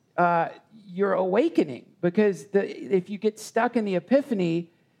on your awakening. Because if you get stuck in the epiphany,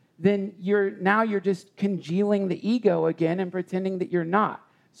 then you're just congealing the ego again and pretending that you're not.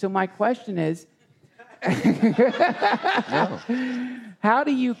 So my question is, how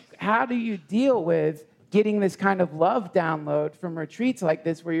do you deal with getting this kind of love download from retreats like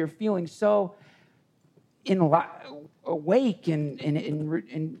this, where you're feeling so awake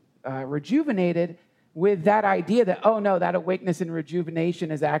and rejuvenated, with that idea that, oh no, that awakeness and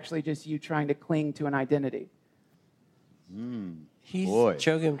rejuvenation is actually just you trying to cling to an identity?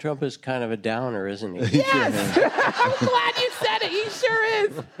 Chogyam Trungpa is kind of a downer, isn't he? Yes! I'm glad you said it. He sure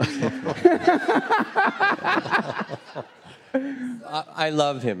is. I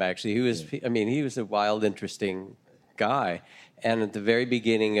love him, actually. He was a wild, interesting guy. And at the very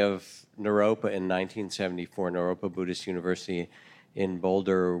beginning of Naropa in 1974, Naropa Buddhist University in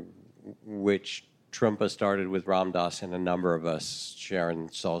Boulder, which Trungpa started with Ram Dass and a number of us, Sharon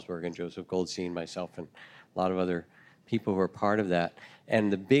Salzberg and Joseph Goldstein, myself, and a lot of other people who were part of that. And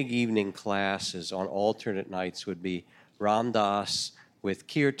the big evening classes on alternate nights would be Ram Dass with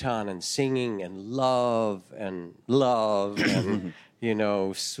kirtan and singing and love and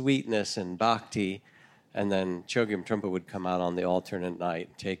sweetness and bhakti. And then Chogyam Trungpa would come out on the alternate night,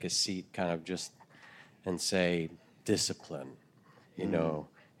 take a seat kind of just and say, discipline,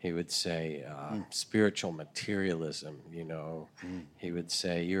 He would say, spiritual materialism, He would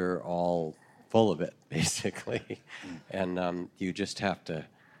say, you're all full of it, basically. And you just have to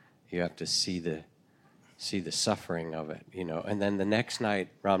see the suffering of it, And then the next night,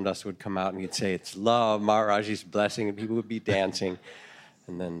 Ram Dass would come out and he'd say, it's love, Maharaji's blessing, and people would be dancing.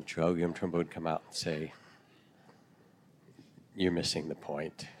 And then Chogyam Trungpa would come out and say, you're missing the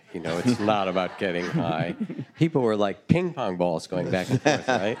point. It's not about getting high. People were like ping pong balls going back and forth,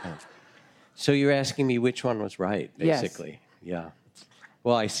 right? So you're asking me which one was right, basically. Yes. Yeah.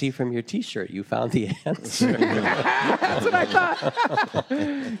 Well, I see from your T-shirt you found the answer. That's what I thought.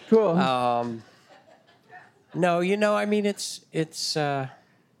 Cool. No, it's. I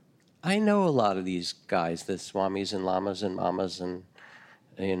know a lot of these guys, the swamis and lamas and mamas and,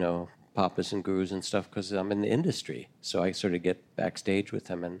 papas and gurus and stuff, because I'm in the industry. So I sort of get backstage with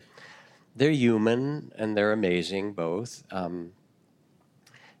them, and they're human and they're amazing both. And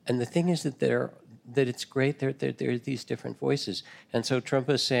the thing is that it's great. There are these different voices. And so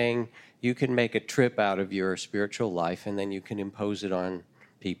Trungpa is saying you can make a trip out of your spiritual life, and then you can impose it on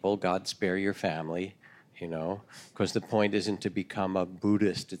people. God spare your family, because the point isn't to become a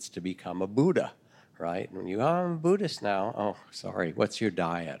Buddhist, it's to become a Buddha, right? And when I'm a Buddhist now, oh, sorry, what's your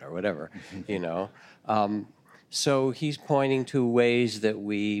diet or whatever, So he's pointing to ways that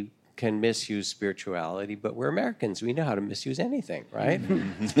we can misuse spirituality, but we're Americans. We know how to misuse anything, right?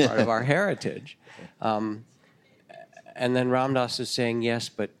 It's part of our heritage. And then Ram Dass is saying, yes,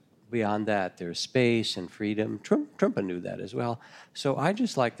 but beyond that, there's space and freedom. Trungpa knew that as well. So I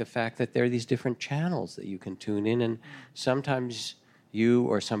just like the fact that there are these different channels that you can tune in, and sometimes you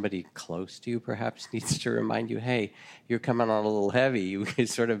or somebody close to you perhaps needs to remind you, hey, you're coming on a little heavy. You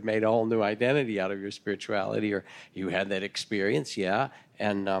sort of made a whole new identity out of your spirituality, or you had that experience, yeah.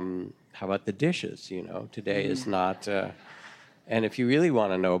 And how about the dishes? You know, today is not... and if you really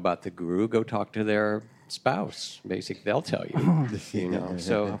want to know about the guru, go talk to their spouse. Basically, they'll tell you, you know.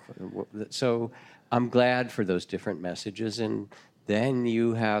 So I'm glad for those different messages. And then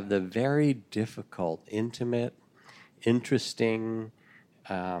you have the very difficult, intimate, interesting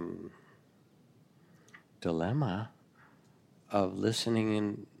dilemma of listening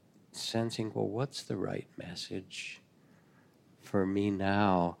and sensing, well, what's the right message for me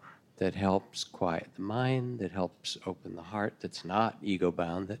now that helps quiet the mind, that helps open the heart, that's not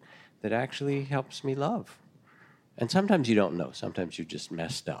ego-bound, that actually helps me love. And sometimes you don't know. Sometimes you just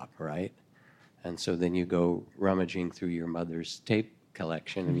messed up, right? And so then you go rummaging through your mother's tape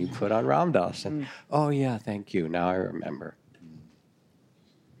collection and you put on Ram Dass and, oh, yeah, thank you. Now I remember.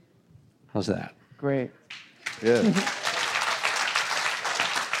 How's that? Great. Yeah.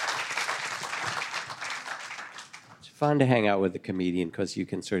 It's fun to hang out with a comedian because you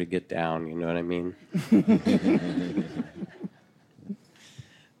can sort of get down, you know what I mean?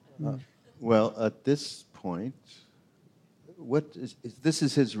 Well, at this point, this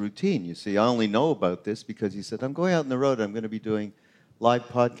is his routine, you see. I only know about this because he said, I'm going out on the road. I'm going to be doing live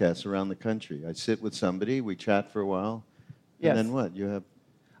podcasts around the country. I sit with somebody, we chat for a while, Yes. and then what? You have...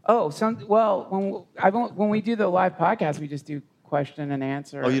 When we do the live podcast, we just do question and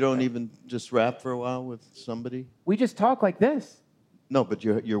answer. Oh, you don't even just rap for a while with somebody? We just talk like this. No, but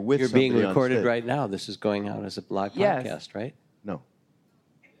you're with You're somebody being on recorded stage. right now. This is going out as a live Yes. podcast, right? No.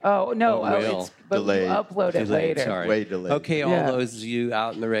 Oh no, Oh, will. but Delayed. we'll upload it Delayed, later. sorry. Way delayed. Okay, all Yeah. those of you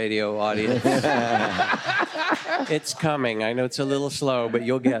out in the radio audience. It's coming. I know it's a little slow, but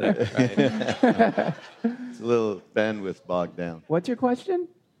you'll get it. Right? It's a little bandwidth bogged down. What's your question?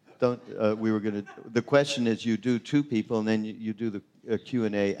 The question is you do two people and then you do the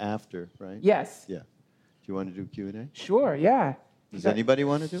Q&A after, right? Yes. Yeah. Do you want to do Q&A? Sure. Yeah. Does anybody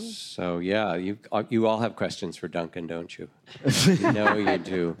want to do it? So, yeah, you all have questions for Duncan, don't you? You know you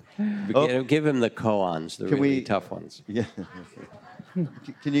do. Oh. Give him the koans, the Can really we- tough ones. Yeah.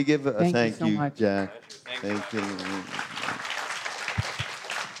 Can you give a Thank you thank so you, much. Jack? Thank you.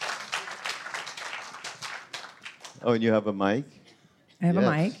 Oh, and you have a mic? I have a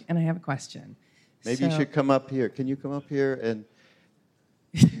Yes. mic and I have a question. Maybe you So- should come up here. Can you come up here and...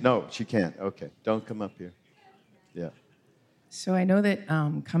 No, she can't. Okay, don't come up here. Yeah. So I know that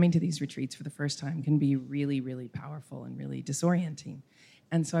coming to these retreats for the first time can be really, really powerful and really disorienting.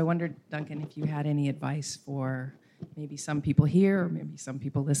 And so I wondered, Duncan, if you had any advice for maybe some people here or maybe some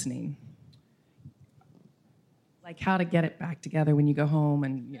people listening. Like how to get it back together when you go home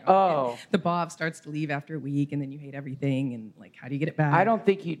and, Oh. the bob starts to leave after a week and then you hate everything and like how do you get it back? I don't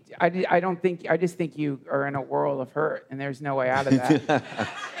think you. I just think you are in a world of hurt, and there's no way out of that.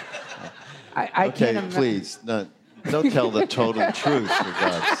 I Okay, can't imagine. please. No, don't tell the total truth, for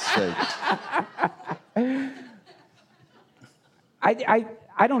God's sake.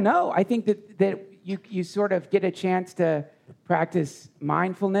 I don't know. I think that you sort of get a chance to practice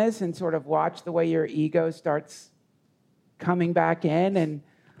mindfulness and sort of watch the way your ego starts coming back in, and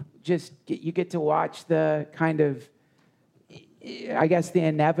you get to watch the kind of, I guess, the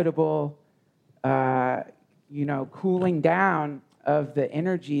inevitable, cooling down of the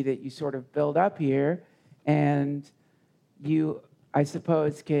energy that you sort of build up here, and you, I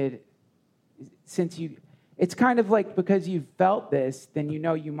suppose, it's kind of like because you've felt this, then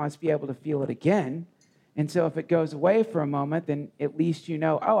you must be able to feel it again. And so if it goes away for a moment, then at least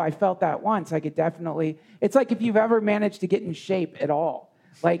oh, I felt that once. I could definitely, it's like if you've ever managed to get in shape at all.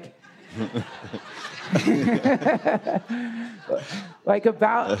 Like,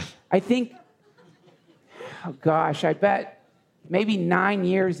 I think, oh gosh, I bet maybe 9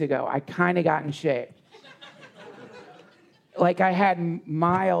 years ago, I kind of got in shape. Like I had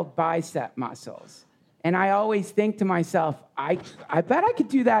mild bicep muscles. And I always think to myself, I bet I could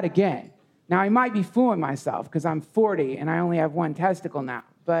do that again. Now, I might be fooling myself because I'm 40 and I only have one testicle now.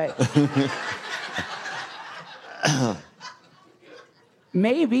 But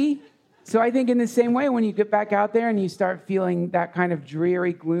maybe. So I think in the same way, when you get back out there and you start feeling that kind of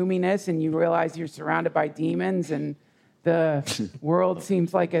dreary gloominess and you realize you're surrounded by demons and the world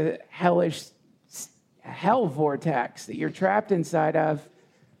seems like a hellish hell vortex that you're trapped inside of.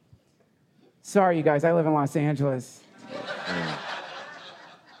 Sorry, you guys, I live in Los Angeles.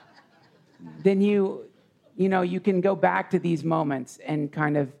 Then you can go back to these moments and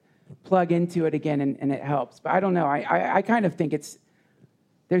kind of plug into it again and it helps. But I don't know. I kind of think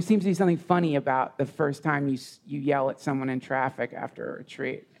there seems to be something funny about the first time you yell at someone in traffic after a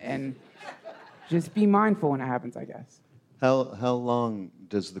retreat. And just be mindful when it happens, I guess. How long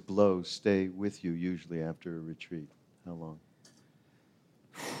does the glow stay with you usually after a retreat? How long?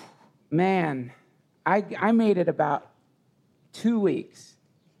 Man, I made it about 2 weeks.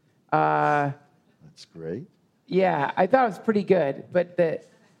 That's great. Yeah, I thought it was pretty good. But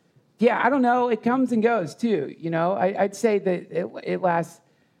I don't know. It comes and goes, too. You know, I'd say that it lasts.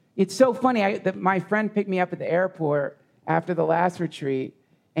 It's so funny that my friend picked me up at the airport after the last retreat,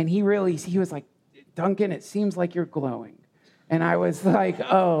 and he was like, Duncan, it seems like you're glowing. And I was like,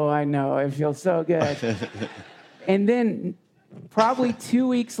 oh, I know. It feels so good. And then probably 2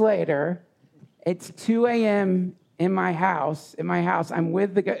 weeks later, it's 2 a.m. in my house. I'm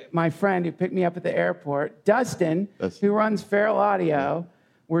with my friend who picked me up at the airport, Dustin, who runs Feral Audio.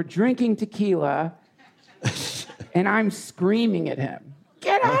 We're drinking tequila, and I'm screaming at him,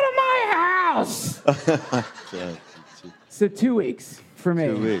 get out of my house! So 2 weeks for me.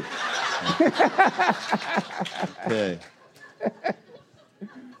 2 weeks. Okay.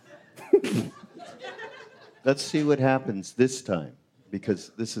 Let's see what happens this time,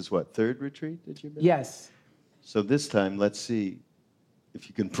 because this is what, third retreat that you've been? Yes. So this time, let's see if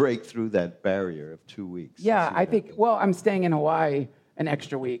you can break through that barrier of 2 weeks. Yeah, I think, I'm staying in Hawaii an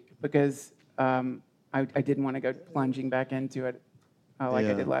extra week because I didn't want to go plunging back into it I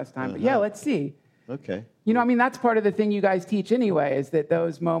did last time. But let's see. Okay. You know, I mean, that's part of the thing you guys teach anyway, is that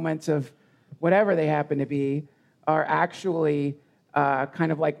those moments of whatever they happen to be are actually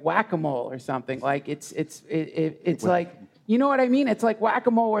kind of like whack-a-mole or something. Like it's like, you know what I mean? It's like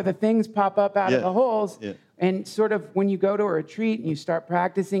whack-a-mole where the things pop up out of the holes. Yeah. And sort of when you go to a retreat and you start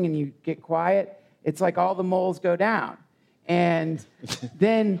practicing and you get quiet, it's like all the moles go down. And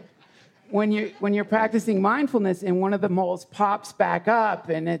then when you're practicing mindfulness and one of the moles pops back up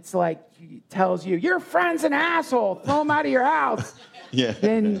and it's like tells you, your friend's an asshole, throw him out of your house. Yeah.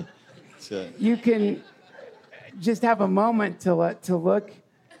 Then you can just have a moment to look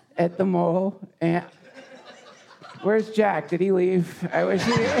at the mole. And where's Jack? Did he leave? I wish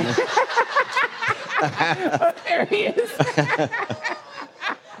he did. Oh, there he is.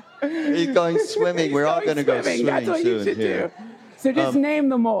 He's going swimming. We're all going to go swimming. That's what you should do. So just name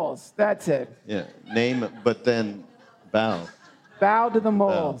the moles. That's it. Yeah, name, but then bow. Bow to the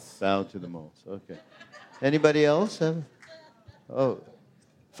moles. Bow to the moles. Okay. Anybody else? There's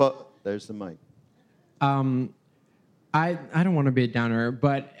the mic. I don't want to be a downer,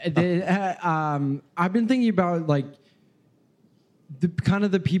 but I've been thinking about like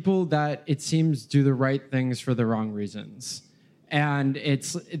the people that it seems do the right things for the wrong reasons. And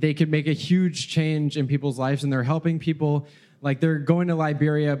they could make a huge change in people's lives, and they're helping people. Like they're going to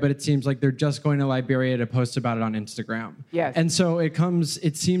Liberia, but it seems like they're just going to Liberia to post about it on Instagram. Yes. And so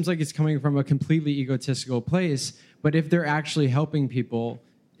it seems like it's coming from a completely egotistical place. But if they're actually helping people,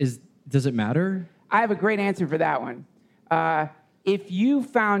 does it matter? I have a great answer for that one. If you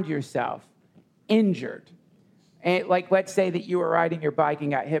found yourself injured, and like let's say that you were riding your bike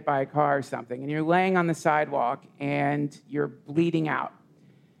and got hit by a car or something, and you're laying on the sidewalk and you're bleeding out,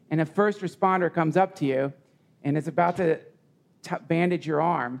 and a first responder comes up to you and is about to bandage your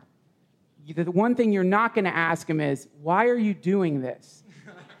arm, the one thing you're not going to ask him is, why are you doing this?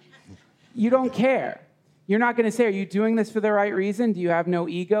 You don't care. You're not going to say, are you doing this for the right reason? Do you have no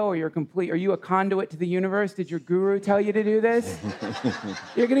ego, or are you a conduit to the universe? Did your guru tell you to do this?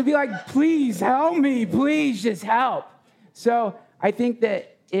 You're going to be like, please help me. Please just help. So I think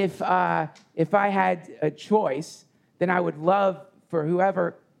that if I had a choice, then I would love for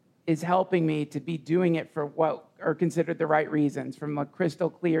whoever is helping me to be doing it for what are considered the right reasons from a crystal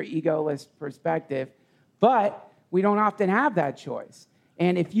clear, egoless perspective. But we don't often have that choice.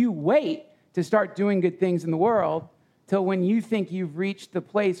 And if you wait to start doing good things in the world till when you think you've reached the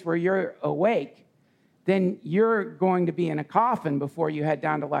place where you're awake, then you're going to be in a coffin before you head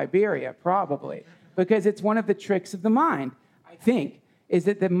down to Liberia, probably. Because it's one of the tricks of the mind, I think, is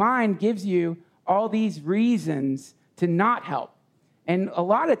that the mind gives you all these reasons to not help. And a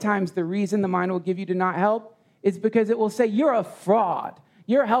lot of times the reason the mind will give you to not help is because it will say, you're a fraud.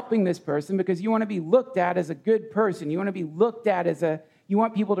 You're helping this person because you want to be looked at as a good person. You want to be looked at as you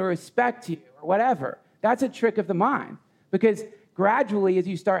want people to respect you or whatever. That's a trick of the mind. Because gradually, as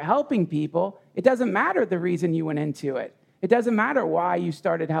you start helping people, it doesn't matter the reason you went into it. It doesn't matter why you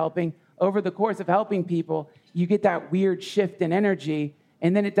started helping. Over the course of helping people, you get that weird shift in energy,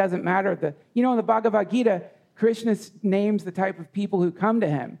 and then it doesn't matter. In the Bhagavad Gita, Krishna names the type of people who come to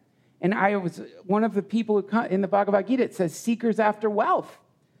him. And I was one of the people who come in the Bhagavad Gita. It says seekers after wealth.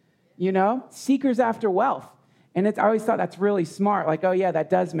 seekers after wealth. And I always thought that's really smart. Like, oh, yeah, that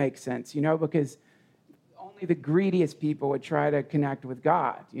does make sense, because only the greediest people would try to connect with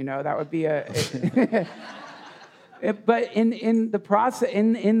God. That would be but in the process,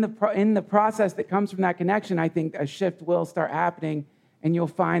 in the process that comes from that connection, I think a shift will start happening, and you'll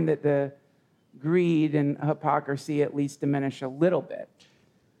find that the greed and hypocrisy at least diminish a little bit.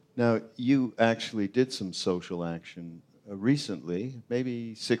 Now, you actually did some social action recently,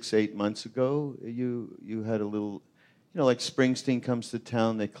 maybe 6-8 months ago. You had a little, like Springsteen comes to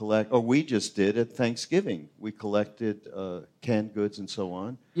town, they collect, or we just did at Thanksgiving. We collected canned goods and so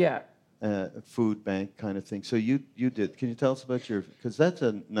on. Yeah. Food bank kind of thing. So you did. Can you tell us about because that's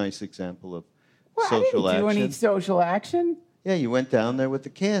a nice example of social action. I didn't do any social action. Yeah, you went down there with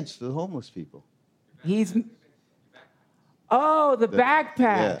the cans to the homeless people. The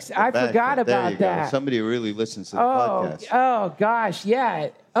backpacks. Yeah, I forgot about that. Somebody who really listens to the podcast. Oh, gosh, yeah.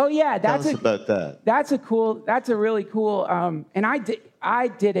 Oh, yeah. Tell us about that. That's a really cool, and I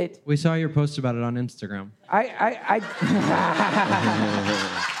did it. We saw your post about it on Instagram.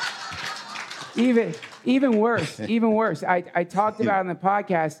 Even worse. I talked about it on the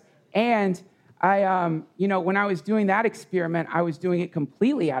podcast, and I, when I was doing that experiment, I was doing it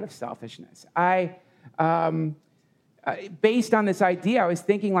completely out of selfishness. Based on this idea, I was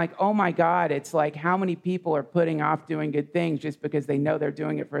thinking like, oh my God, it's like how many people are putting off doing good things just because they know they're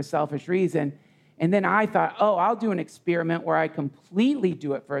doing it for a selfish reason. And then I thought, I'll do an experiment where I completely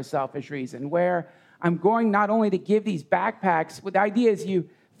do it for a selfish reason, where I'm going not only to give these backpacks, the idea is you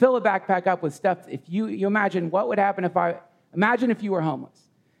fill a backpack up with stuff. If you imagine what would happen imagine if you were homeless,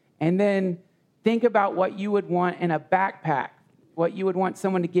 and then think about what you would want in a backpack, what you would want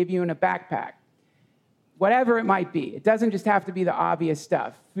someone to give you in a backpack. Whatever it might be. It doesn't just have to be the obvious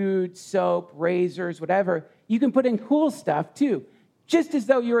stuff. Food, soap, razors, whatever. You can put in cool stuff too, just as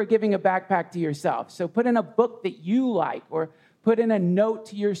though you were giving a backpack to yourself. So put in a book that you like, or put in a note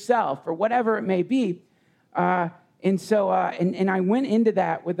to yourself, or whatever it may be. And I went into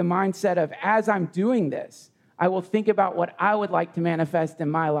that with the mindset of, as I'm doing this, I will think about what I would like to manifest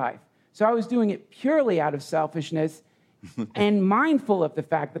in my life. So I was doing it purely out of selfishness and mindful of the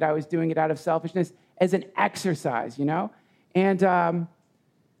fact that I was doing it out of selfishness as an exercise, And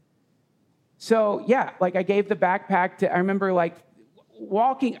so, yeah, like I gave the backpack I remember like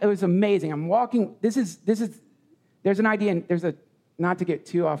walking, it was amazing. I'm walking, there's an idea, and not to get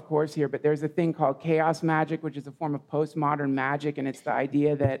too off course here, but there's a thing called chaos magic, which is a form of postmodern magic, and it's the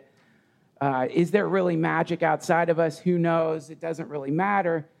idea that, is there really magic outside of us? Who knows? It doesn't really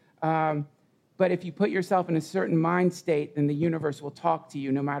matter. But if you put yourself in a certain mind state, then the universe will talk to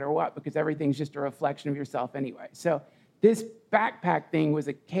you no matter what, because everything's just a reflection of yourself anyway. So this backpack thing was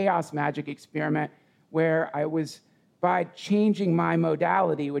a chaos magic experiment where I was, by changing my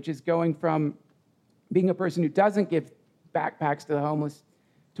modality, which is going from being a person who doesn't give backpacks to the homeless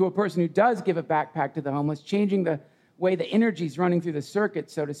to a person who does give a backpack to the homeless, changing the way the energy's running through the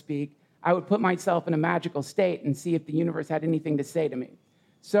circuit, so to speak, I would put myself in a magical state and see if the universe had anything to say to me.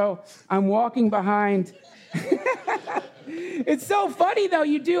 So I'm walking behind. It's so funny, though.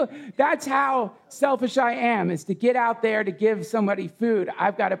 That's how selfish I am, is to get out there to give somebody food.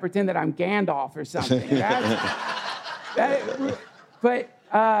 I've got to pretend that I'm Gandalf or something. But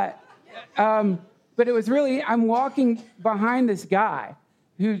it was really, I'm walking behind this guy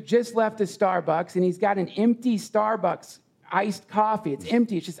who just left a Starbucks, and he's got an empty Starbucks iced coffee. It's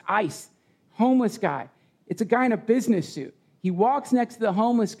empty. It's just ice. Homeless guy. It's a guy in a business suit. He walks next to the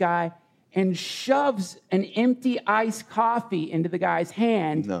homeless guy and shoves an empty iced coffee into the guy's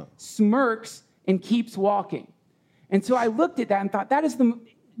hand, smirks, and keeps walking. And so I looked at that and thought,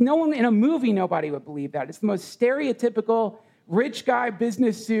 no one in a movie, nobody would believe that. It's the most stereotypical rich guy,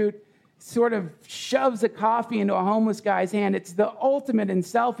 business suit, sort of shoves a coffee into a homeless guy's hand. It's the ultimate in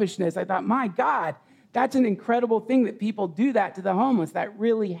selfishness. I thought, my God, that's an incredible thing that people do that to the homeless. That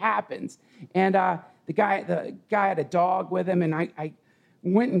really happens. And the guy had a dog with him, and I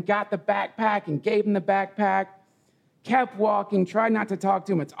went and got the backpack and gave him the backpack, kept walking, tried not to talk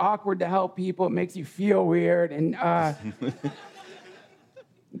to him. It's awkward to help people. It makes you feel weird. And,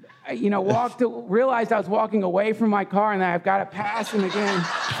 realized I was walking away from my car, and I've got to pass him again.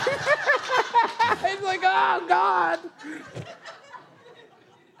 It's like, oh, God.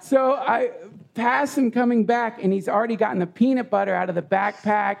 So I pass him coming back, and he's already gotten the peanut butter out of the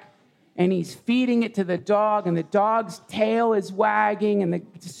backpack, and he's feeding it to the dog, and the dog's tail is wagging, and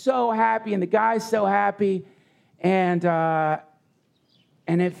it's so happy, and the guy's so happy, and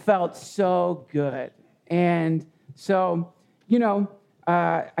it felt so good. And so,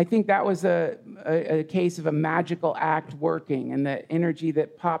 I think that was a case of a magical act working, and the energy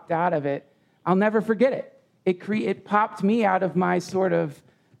that popped out of it, I'll never forget it. It popped me out of my sort of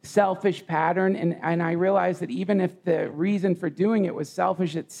selfish pattern, and I realized that even if the reason for doing it was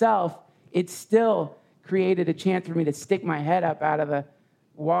selfish itself, it still created a chance for me to stick my head up out of the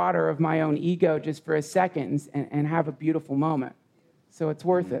water of my own ego just for a second and have a beautiful moment. So it's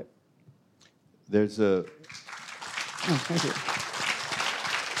worth it. There's a... Oh, thank you.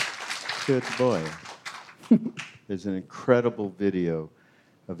 Good boy. There's an incredible video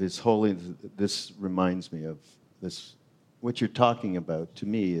of His Holiness. This reminds me of this. What you're talking about, to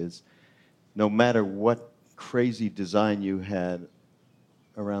me, is no matter what crazy design you had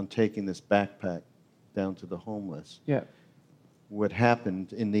around taking this backpack down to the homeless, Yeah. what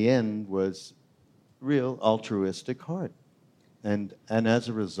happened in the end was real altruistic heart. And as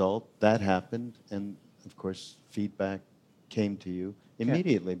a result, that happened, and of course, feedback came to you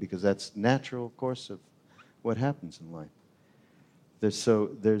immediately, because that's natural course of what happens in life.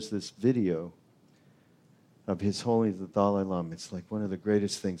 There's this video of His Holiness the Dalai Lama. It's like one of the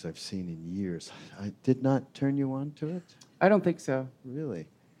greatest things I've seen in years. I did not turn you on to it? I don't think so. Really?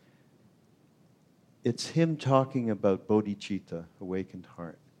 It's him talking about bodhicitta, awakened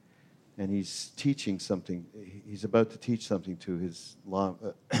heart. And he's teaching something. He's about to teach something to his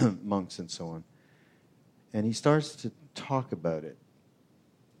monks and so on. And he starts to talk about it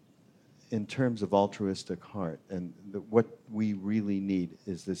in terms of altruistic heart. And what we really need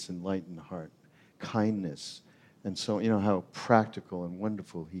is this enlightened heart, kindness. And so, you know, how practical and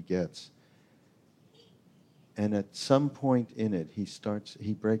wonderful he gets. And at some point in it,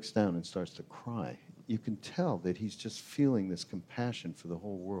 he breaks down and starts to cry. You can tell that he's just feeling this compassion for the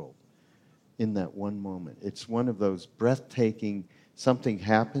whole world in that one moment. It's one of those breathtaking, something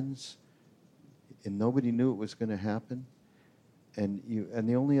happens, and nobody knew it was going to happen. And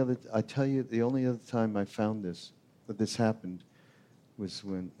the only other time I found that this happened was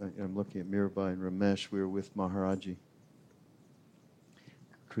when, I'm looking at Mirabai and Ramesh, we were with Maharaji.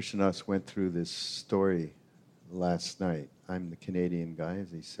 Krishnadas went through this story last night. I'm the Canadian guy,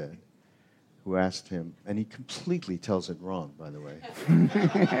 as he said, who asked him, and he completely tells it wrong, by the way.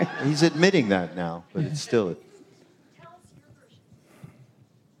 He's admitting that now, but it's still...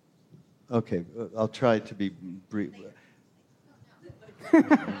 Okay, I'll try to be brief.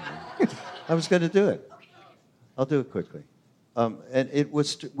 I was going to do it. I'll do it quickly. And it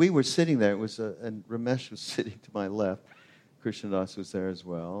was, we were sitting there, and Ramesh was sitting to my left. Krishnadas was there as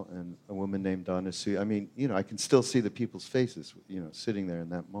well, and a woman named Donna Sue. I mean, you know, I can still see the people's faces, you know, sitting there in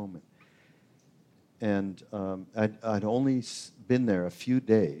that moment. And I'd only been there a few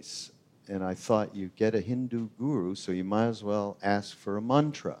days, and I thought you get a Hindu guru, so you might as well ask for a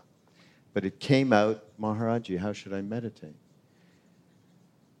mantra. But it came out, Maharaji, how should I meditate?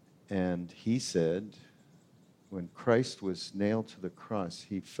 And he said, when Christ was nailed to the cross,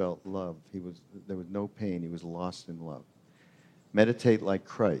 he felt love. There was no pain. He was lost in love. Meditate like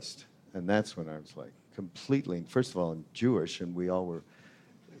Christ. And that's when I was like, completely, first of all, I'm Jewish, and we all were,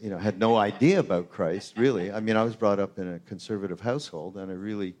 you know, had no idea about Christ, really. I mean, I was brought up in a conservative household, and I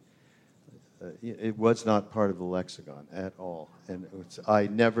really, it was not part of the lexicon at all. And I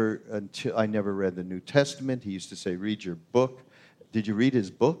never read the New Testament. He used to say, read your book. Did you read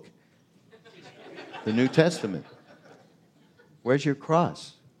his book? The New Testament. Where's your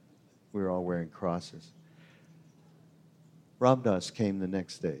cross? We were all wearing crosses. Ram Dass came the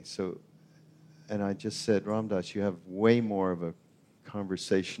next day. And I just said, Ram Dass, you have way more of a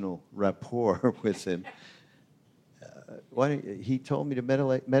conversational rapport with him. He told me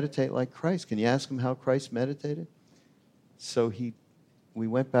to meditate like Christ. Can you ask him how Christ meditated? So we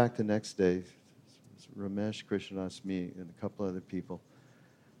went back the next day, Ramesh, Krishnadas, me, and a couple other people.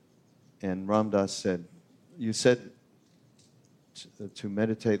 And Ram Dass said, you said to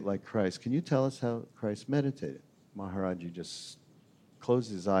meditate like Christ. Can you tell us how Christ meditated? Maharaji just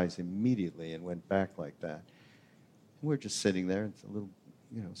closed his eyes immediately and went back like that. And we're just sitting there. It's a little,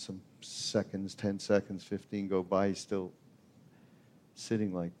 you know, some seconds, 10 seconds, 15 go by. He's still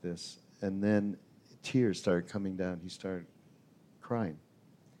sitting like this. And then tears started coming down. He started crying.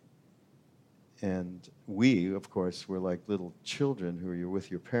 And we, of course, were like little children who you're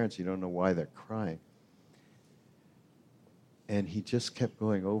with your parents. You don't know why they're crying. And he just kept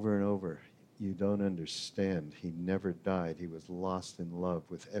going over and over. You don't understand. He never died. He was lost in love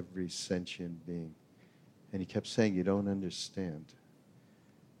with every sentient being. And he kept saying, you don't understand.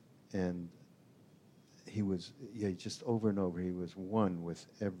 And he was, just over and over, he was one with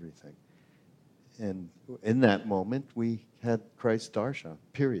everything. And in that moment, we had Christ darshan,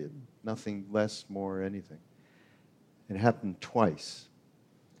 period. Nothing less, more, anything. It happened twice.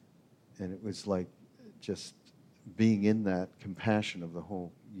 And it was like just being in that compassion of the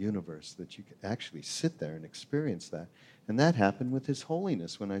whole universe, that you could actually sit there and experience that. And that happened with His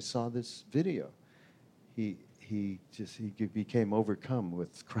Holiness when I saw this video. He became overcome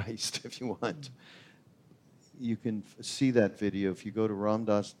with Christ, if you want. You can see that video if you go to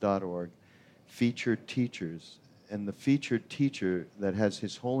ramdas.org, featured teachers. And the featured teacher that has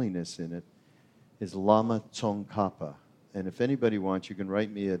His Holiness in it is Lama Tsongkhapa. And if anybody wants, you can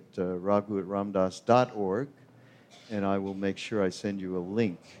write me at raghu@ramdas.org, and I will make sure I send you a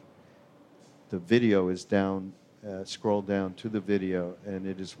link. The video is down, scroll down to the video, and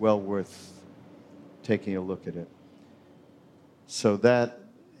it is well worth taking a look at it. So that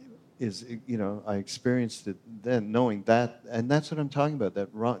is, I experienced it then, knowing that, and that's what I'm talking about,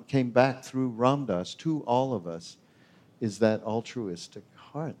 that came back through Ram Dass to all of us, is that altruistic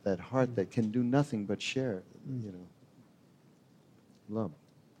heart that can do nothing but share, love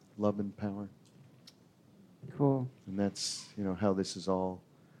and power. Cool. And that's, how this is all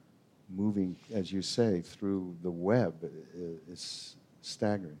moving, as you say, through the web. It's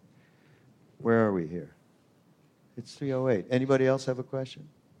staggering. Where are we here? It's 3:08. Anybody else have a question?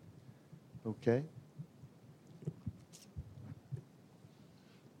 Okay.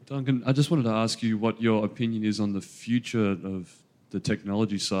 Duncan, I just wanted to ask you what your opinion is on the future of the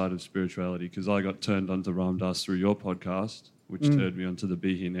technology side of spirituality, because I got turned onto Ram Dass through your podcast, which turned me onto the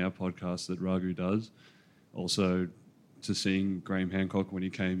Be Here Now podcast that Raghu does. Also to seeing Graham Hancock when he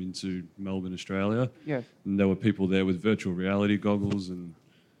came into Melbourne, Australia. Yes. And there were people there with virtual reality goggles, and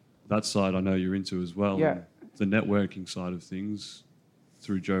that side I know you're into as well. Yeah. And the networking side of things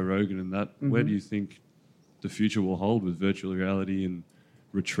through Joe Rogan and that. Mm-hmm. Where do you think the future will hold with virtual reality and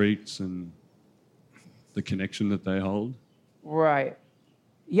retreats and the connection that they hold? Right.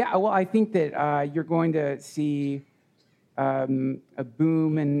 Yeah, well, I think that you're going to see a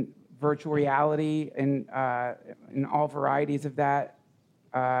boom in virtual reality and in all varieties of that.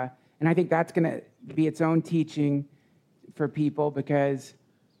 And I think that's going to be its own teaching for people because,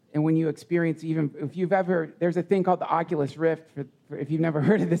 and when you experience, even if you've ever, there's a thing called the Oculus Rift, for if you've never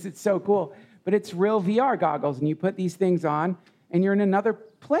heard of this, it's so cool. But it's real VR goggles, and you put these things on, and you're in another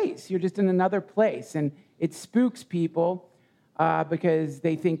place. You're just in another place. And it spooks people because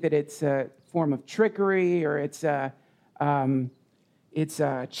they think that it's a form of trickery or it's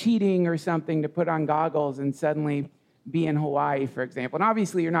cheating or something to put on goggles and suddenly be in Hawaii, for example. And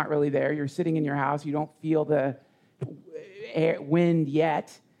obviously, you're not really there. You're sitting in your house. You don't feel the wind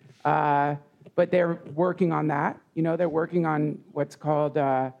yet. But they're working on that. They're working on what's called,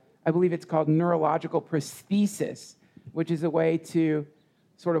 I believe it's called neurological prosthesis, which is a way to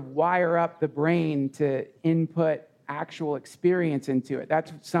sort of wire up the brain to input actual experience into it.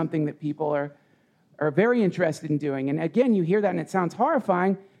 That's something that people are very interested in doing. And again, you hear that and it sounds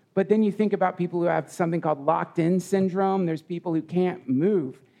horrifying, but then you think about people who have something called locked-in syndrome. There's people who can't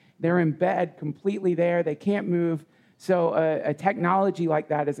move. They're in bed completely there. They can't move. So a technology like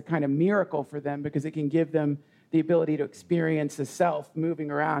that is a kind of miracle for them because it can give them the ability to experience the self moving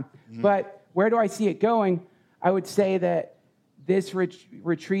around. Mm-hmm. But where do I see it going? I would say that this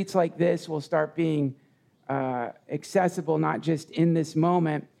retreats like this will start being accessible not just in this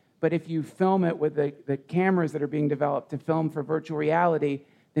moment, but if you film it with the cameras that are being developed to film for virtual reality,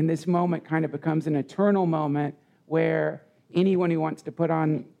 then this moment kind of becomes an eternal moment where anyone who wants to put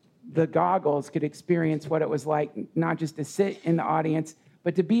on the goggles could experience what it was like, not just to sit in the audience,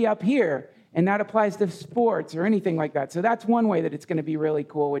 but to be up here. And that applies to sports or anything like that. So that's one way that it's going to be really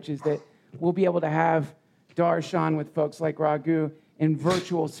cool, which is that we'll be able to have darshan with folks like Raghu in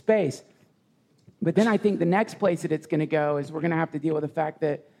virtual space. But then I think the next place that it's going to go is we're going to have to deal with the fact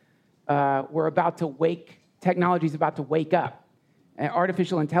that technology is about to wake up. And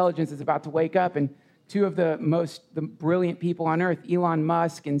artificial intelligence is about to wake up. And two of the brilliant people on earth, Elon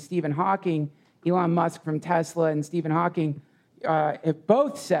Musk and Stephen Hawking, Elon Musk from Tesla and Stephen Hawking, have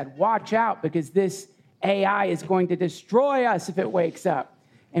both said, watch out, because this AI is going to destroy us if it wakes up.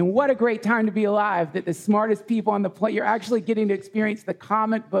 And what a great time to be alive, that the smartest people on the planet, you're actually getting to experience the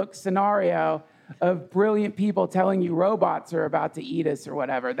comic book scenario of brilliant people telling you robots are about to eat us or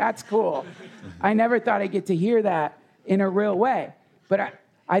whatever. That's cool. I never thought I'd get to hear that in a real way. But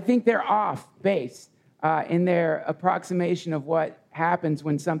I think they're off base in their approximation of what happens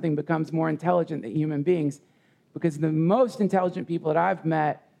when something becomes more intelligent than human beings. Because the most intelligent people that I've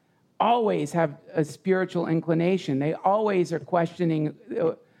met always have a spiritual inclination. They always are questioning,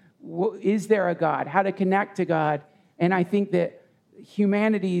 is there a God? How to connect to God? And I think that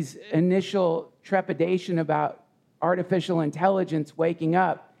humanity's initial trepidation about artificial intelligence waking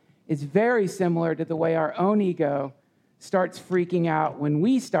up is very similar to the way our own ego starts freaking out when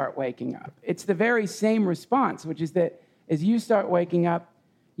we start waking up. It's the very same response, which is that as you start waking up,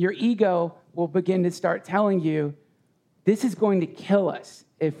 your ego will begin to start telling you, this is going to kill us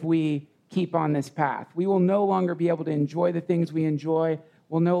if we keep on this path. We will no longer be able to enjoy the things we enjoy.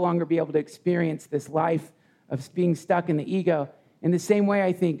 We'll no longer be able to experience this life of being stuck in the ego. In the same way,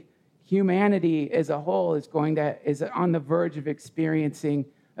 I think humanity as a whole is on the verge of experiencing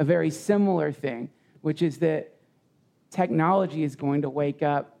a very similar thing, which is that technology is going to wake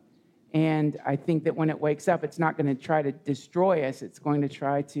up. And I think that when it wakes up, it's not going to try to destroy us. It's going to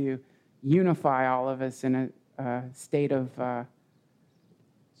try to unify all of us in a state of...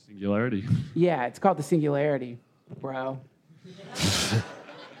 Singularity. Yeah, it's called the singularity, bro.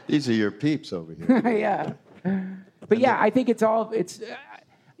 These are your peeps over here. Yeah. But yeah, I think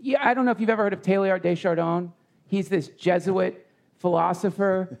yeah, I don't know if you've ever heard of Teilhard de Chardin. He's this Jesuit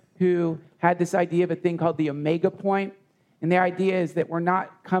philosopher who had this idea of a thing called the omega point. And the idea is that we're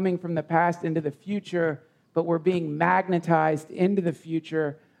not coming from the past into the future, but we're being magnetized into the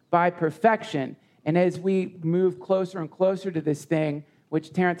future by perfection. And as we move closer and closer to this thing,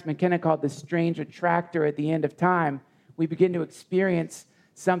 which Terence McKenna called the strange attractor at the end of time, we begin to experience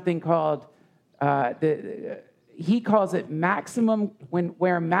something called, he calls it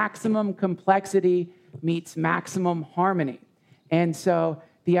where maximum complexity meets maximum harmony. And so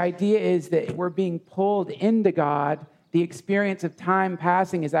the idea is that we're being pulled into God. The experience of time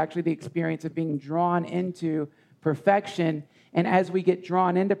passing is actually the experience of being drawn into perfection. And as we get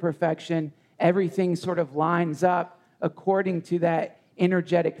drawn into perfection, everything sort of lines up according to that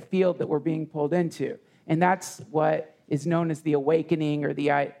energetic field that we're being pulled into. And that's what is known as the awakening, or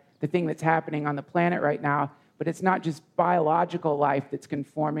the thing that's happening on the planet right now. But it's not just biological life that's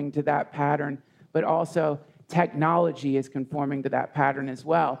conforming to that pattern, but also technology is conforming to that pattern as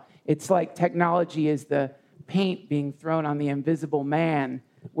well. It's like technology is the paint being thrown on the invisible man,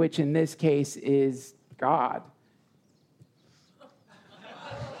 which in this case is God.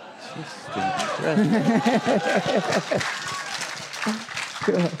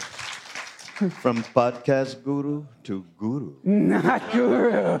 From podcast guru to guru. Not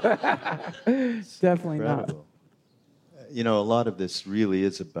guru. Definitely Incredible. You know, a lot of this really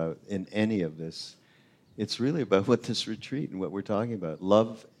is about, in any of this, it's really about what this retreat and what we're talking about.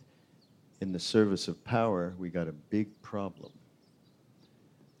 Love in the service of power, we got a big problem.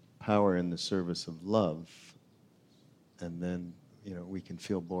 Power in the service of love, and then, you know, we can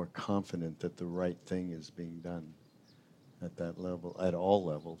feel more confident that the right thing is being done at that level, at all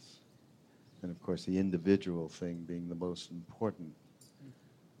levels. And of course, the individual thing being the most important.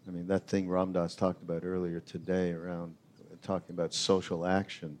 I mean, that thing Ram Dass talked about earlier today around talking about social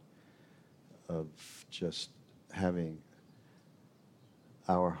action, of just having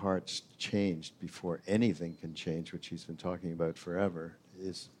our hearts changed before anything can change, which he's been talking about forever,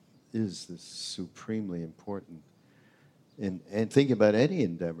 is this supremely important. And think about any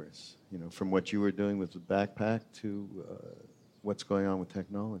endeavors, you know, from what you were doing with the backpack to what's going on with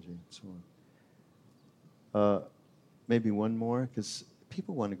technology and so on. Maybe one more, because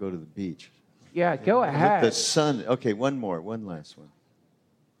people want to go to the beach. Yeah, go ahead. With the sun. Okay, one last one.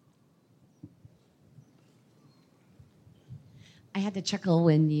 I had to chuckle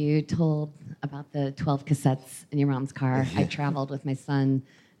when you told about the 12 cassettes in your mom's car. I traveled with my son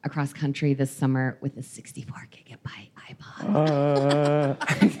across country this summer with a 64 gigabyte iPod.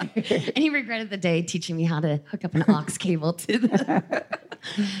 And he regretted the day teaching me how to hook up an aux cable to the...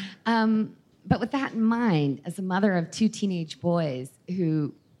 But with that in mind, as a mother of 2 teenage boys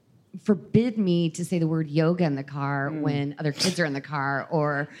who forbid me to say the word yoga in the car when other kids are in the car,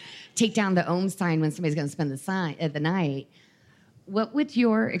 or take down the Om sign when somebody's going to spend the night, what would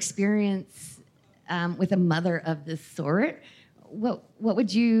your experience with a mother of this sort, what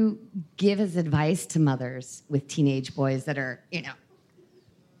would you give as advice to mothers with teenage boys that are, you know,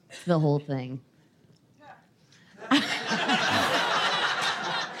 the whole thing?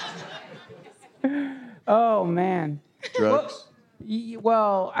 Oh, man. Drugs?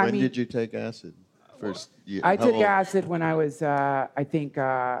 Well, I mean... When did you take acid? First year? I took acid when I was, I think,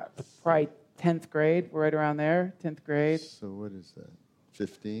 probably 10th grade, right around there, 10th grade. So what is that,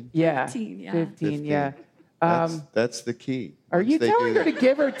 15? Yeah. 15, yeah. 15, yeah. That's the key. Are Once you they telling do her to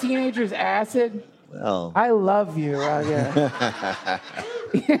give her teenagers acid? Well... I love you, Raga.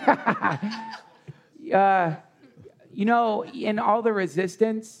 You know, in all the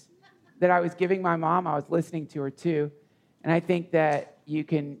resistance that I was giving my mom, I was listening to her too. And I think that you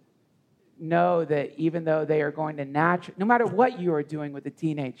can know that even though they are going to no matter what you are doing with a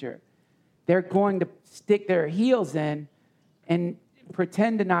teenager, they're going to stick their heels in and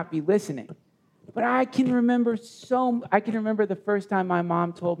pretend to not be listening. But I can remember the first time my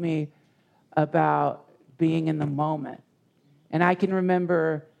mom told me about being in the moment. And I can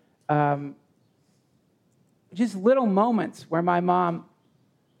remember just little moments where my mom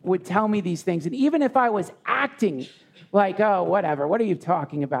would tell me these things. And even if I was acting like, oh, whatever, what are you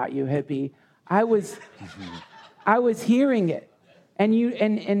talking about, you hippie? I was hearing it.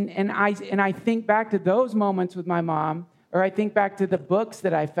 And I think back to those moments with my mom, or I think back to the books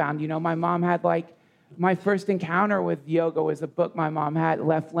that I found. You know, my mom had my first encounter with yoga was a book my mom had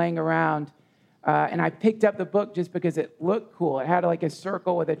left laying around. And I picked up the book just because it looked cool. It had a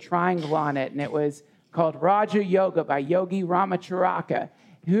circle with a triangle on it, and it was called Raja Yoga by Yogi Ramacharaka,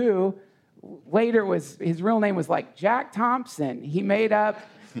 who later his real name was Jack Thompson. He made up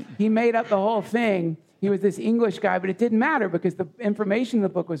the whole thing. He was this English guy, but it didn't matter because the information in the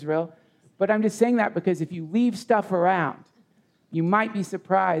book was real. But I'm just saying that because if you leave stuff around, you might be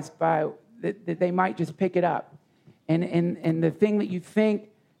surprised by that they might just pick it up. And the thing that you think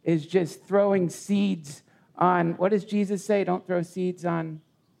is just throwing seeds on, what does Jesus say? Don't throw seeds on...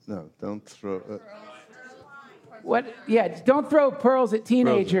 No, don't throw... What? Yeah, don't throw pearls at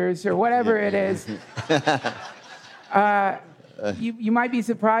teenagers or whatever it is. You might be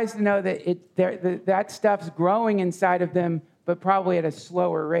surprised to know that that stuff's growing inside of them, but probably at a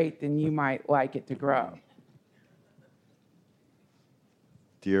slower rate than you might like it to grow.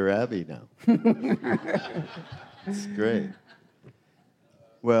 Dear Abby now. It's great.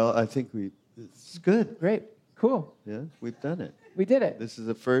 Well, I think it's good. Great. Cool. Yeah, we've done it. We did it. This is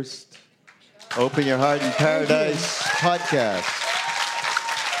the first Open Your Heart in Paradise podcast.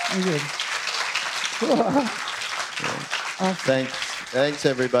 We did. Cool. Yeah. Awesome. Thanks,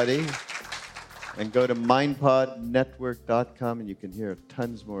 everybody. And go to mindpodnetwork.com and you can hear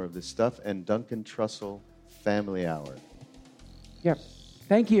tons more of this stuff. And Duncan Trussell Family Hour. Yep.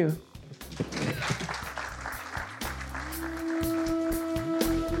 Thank you.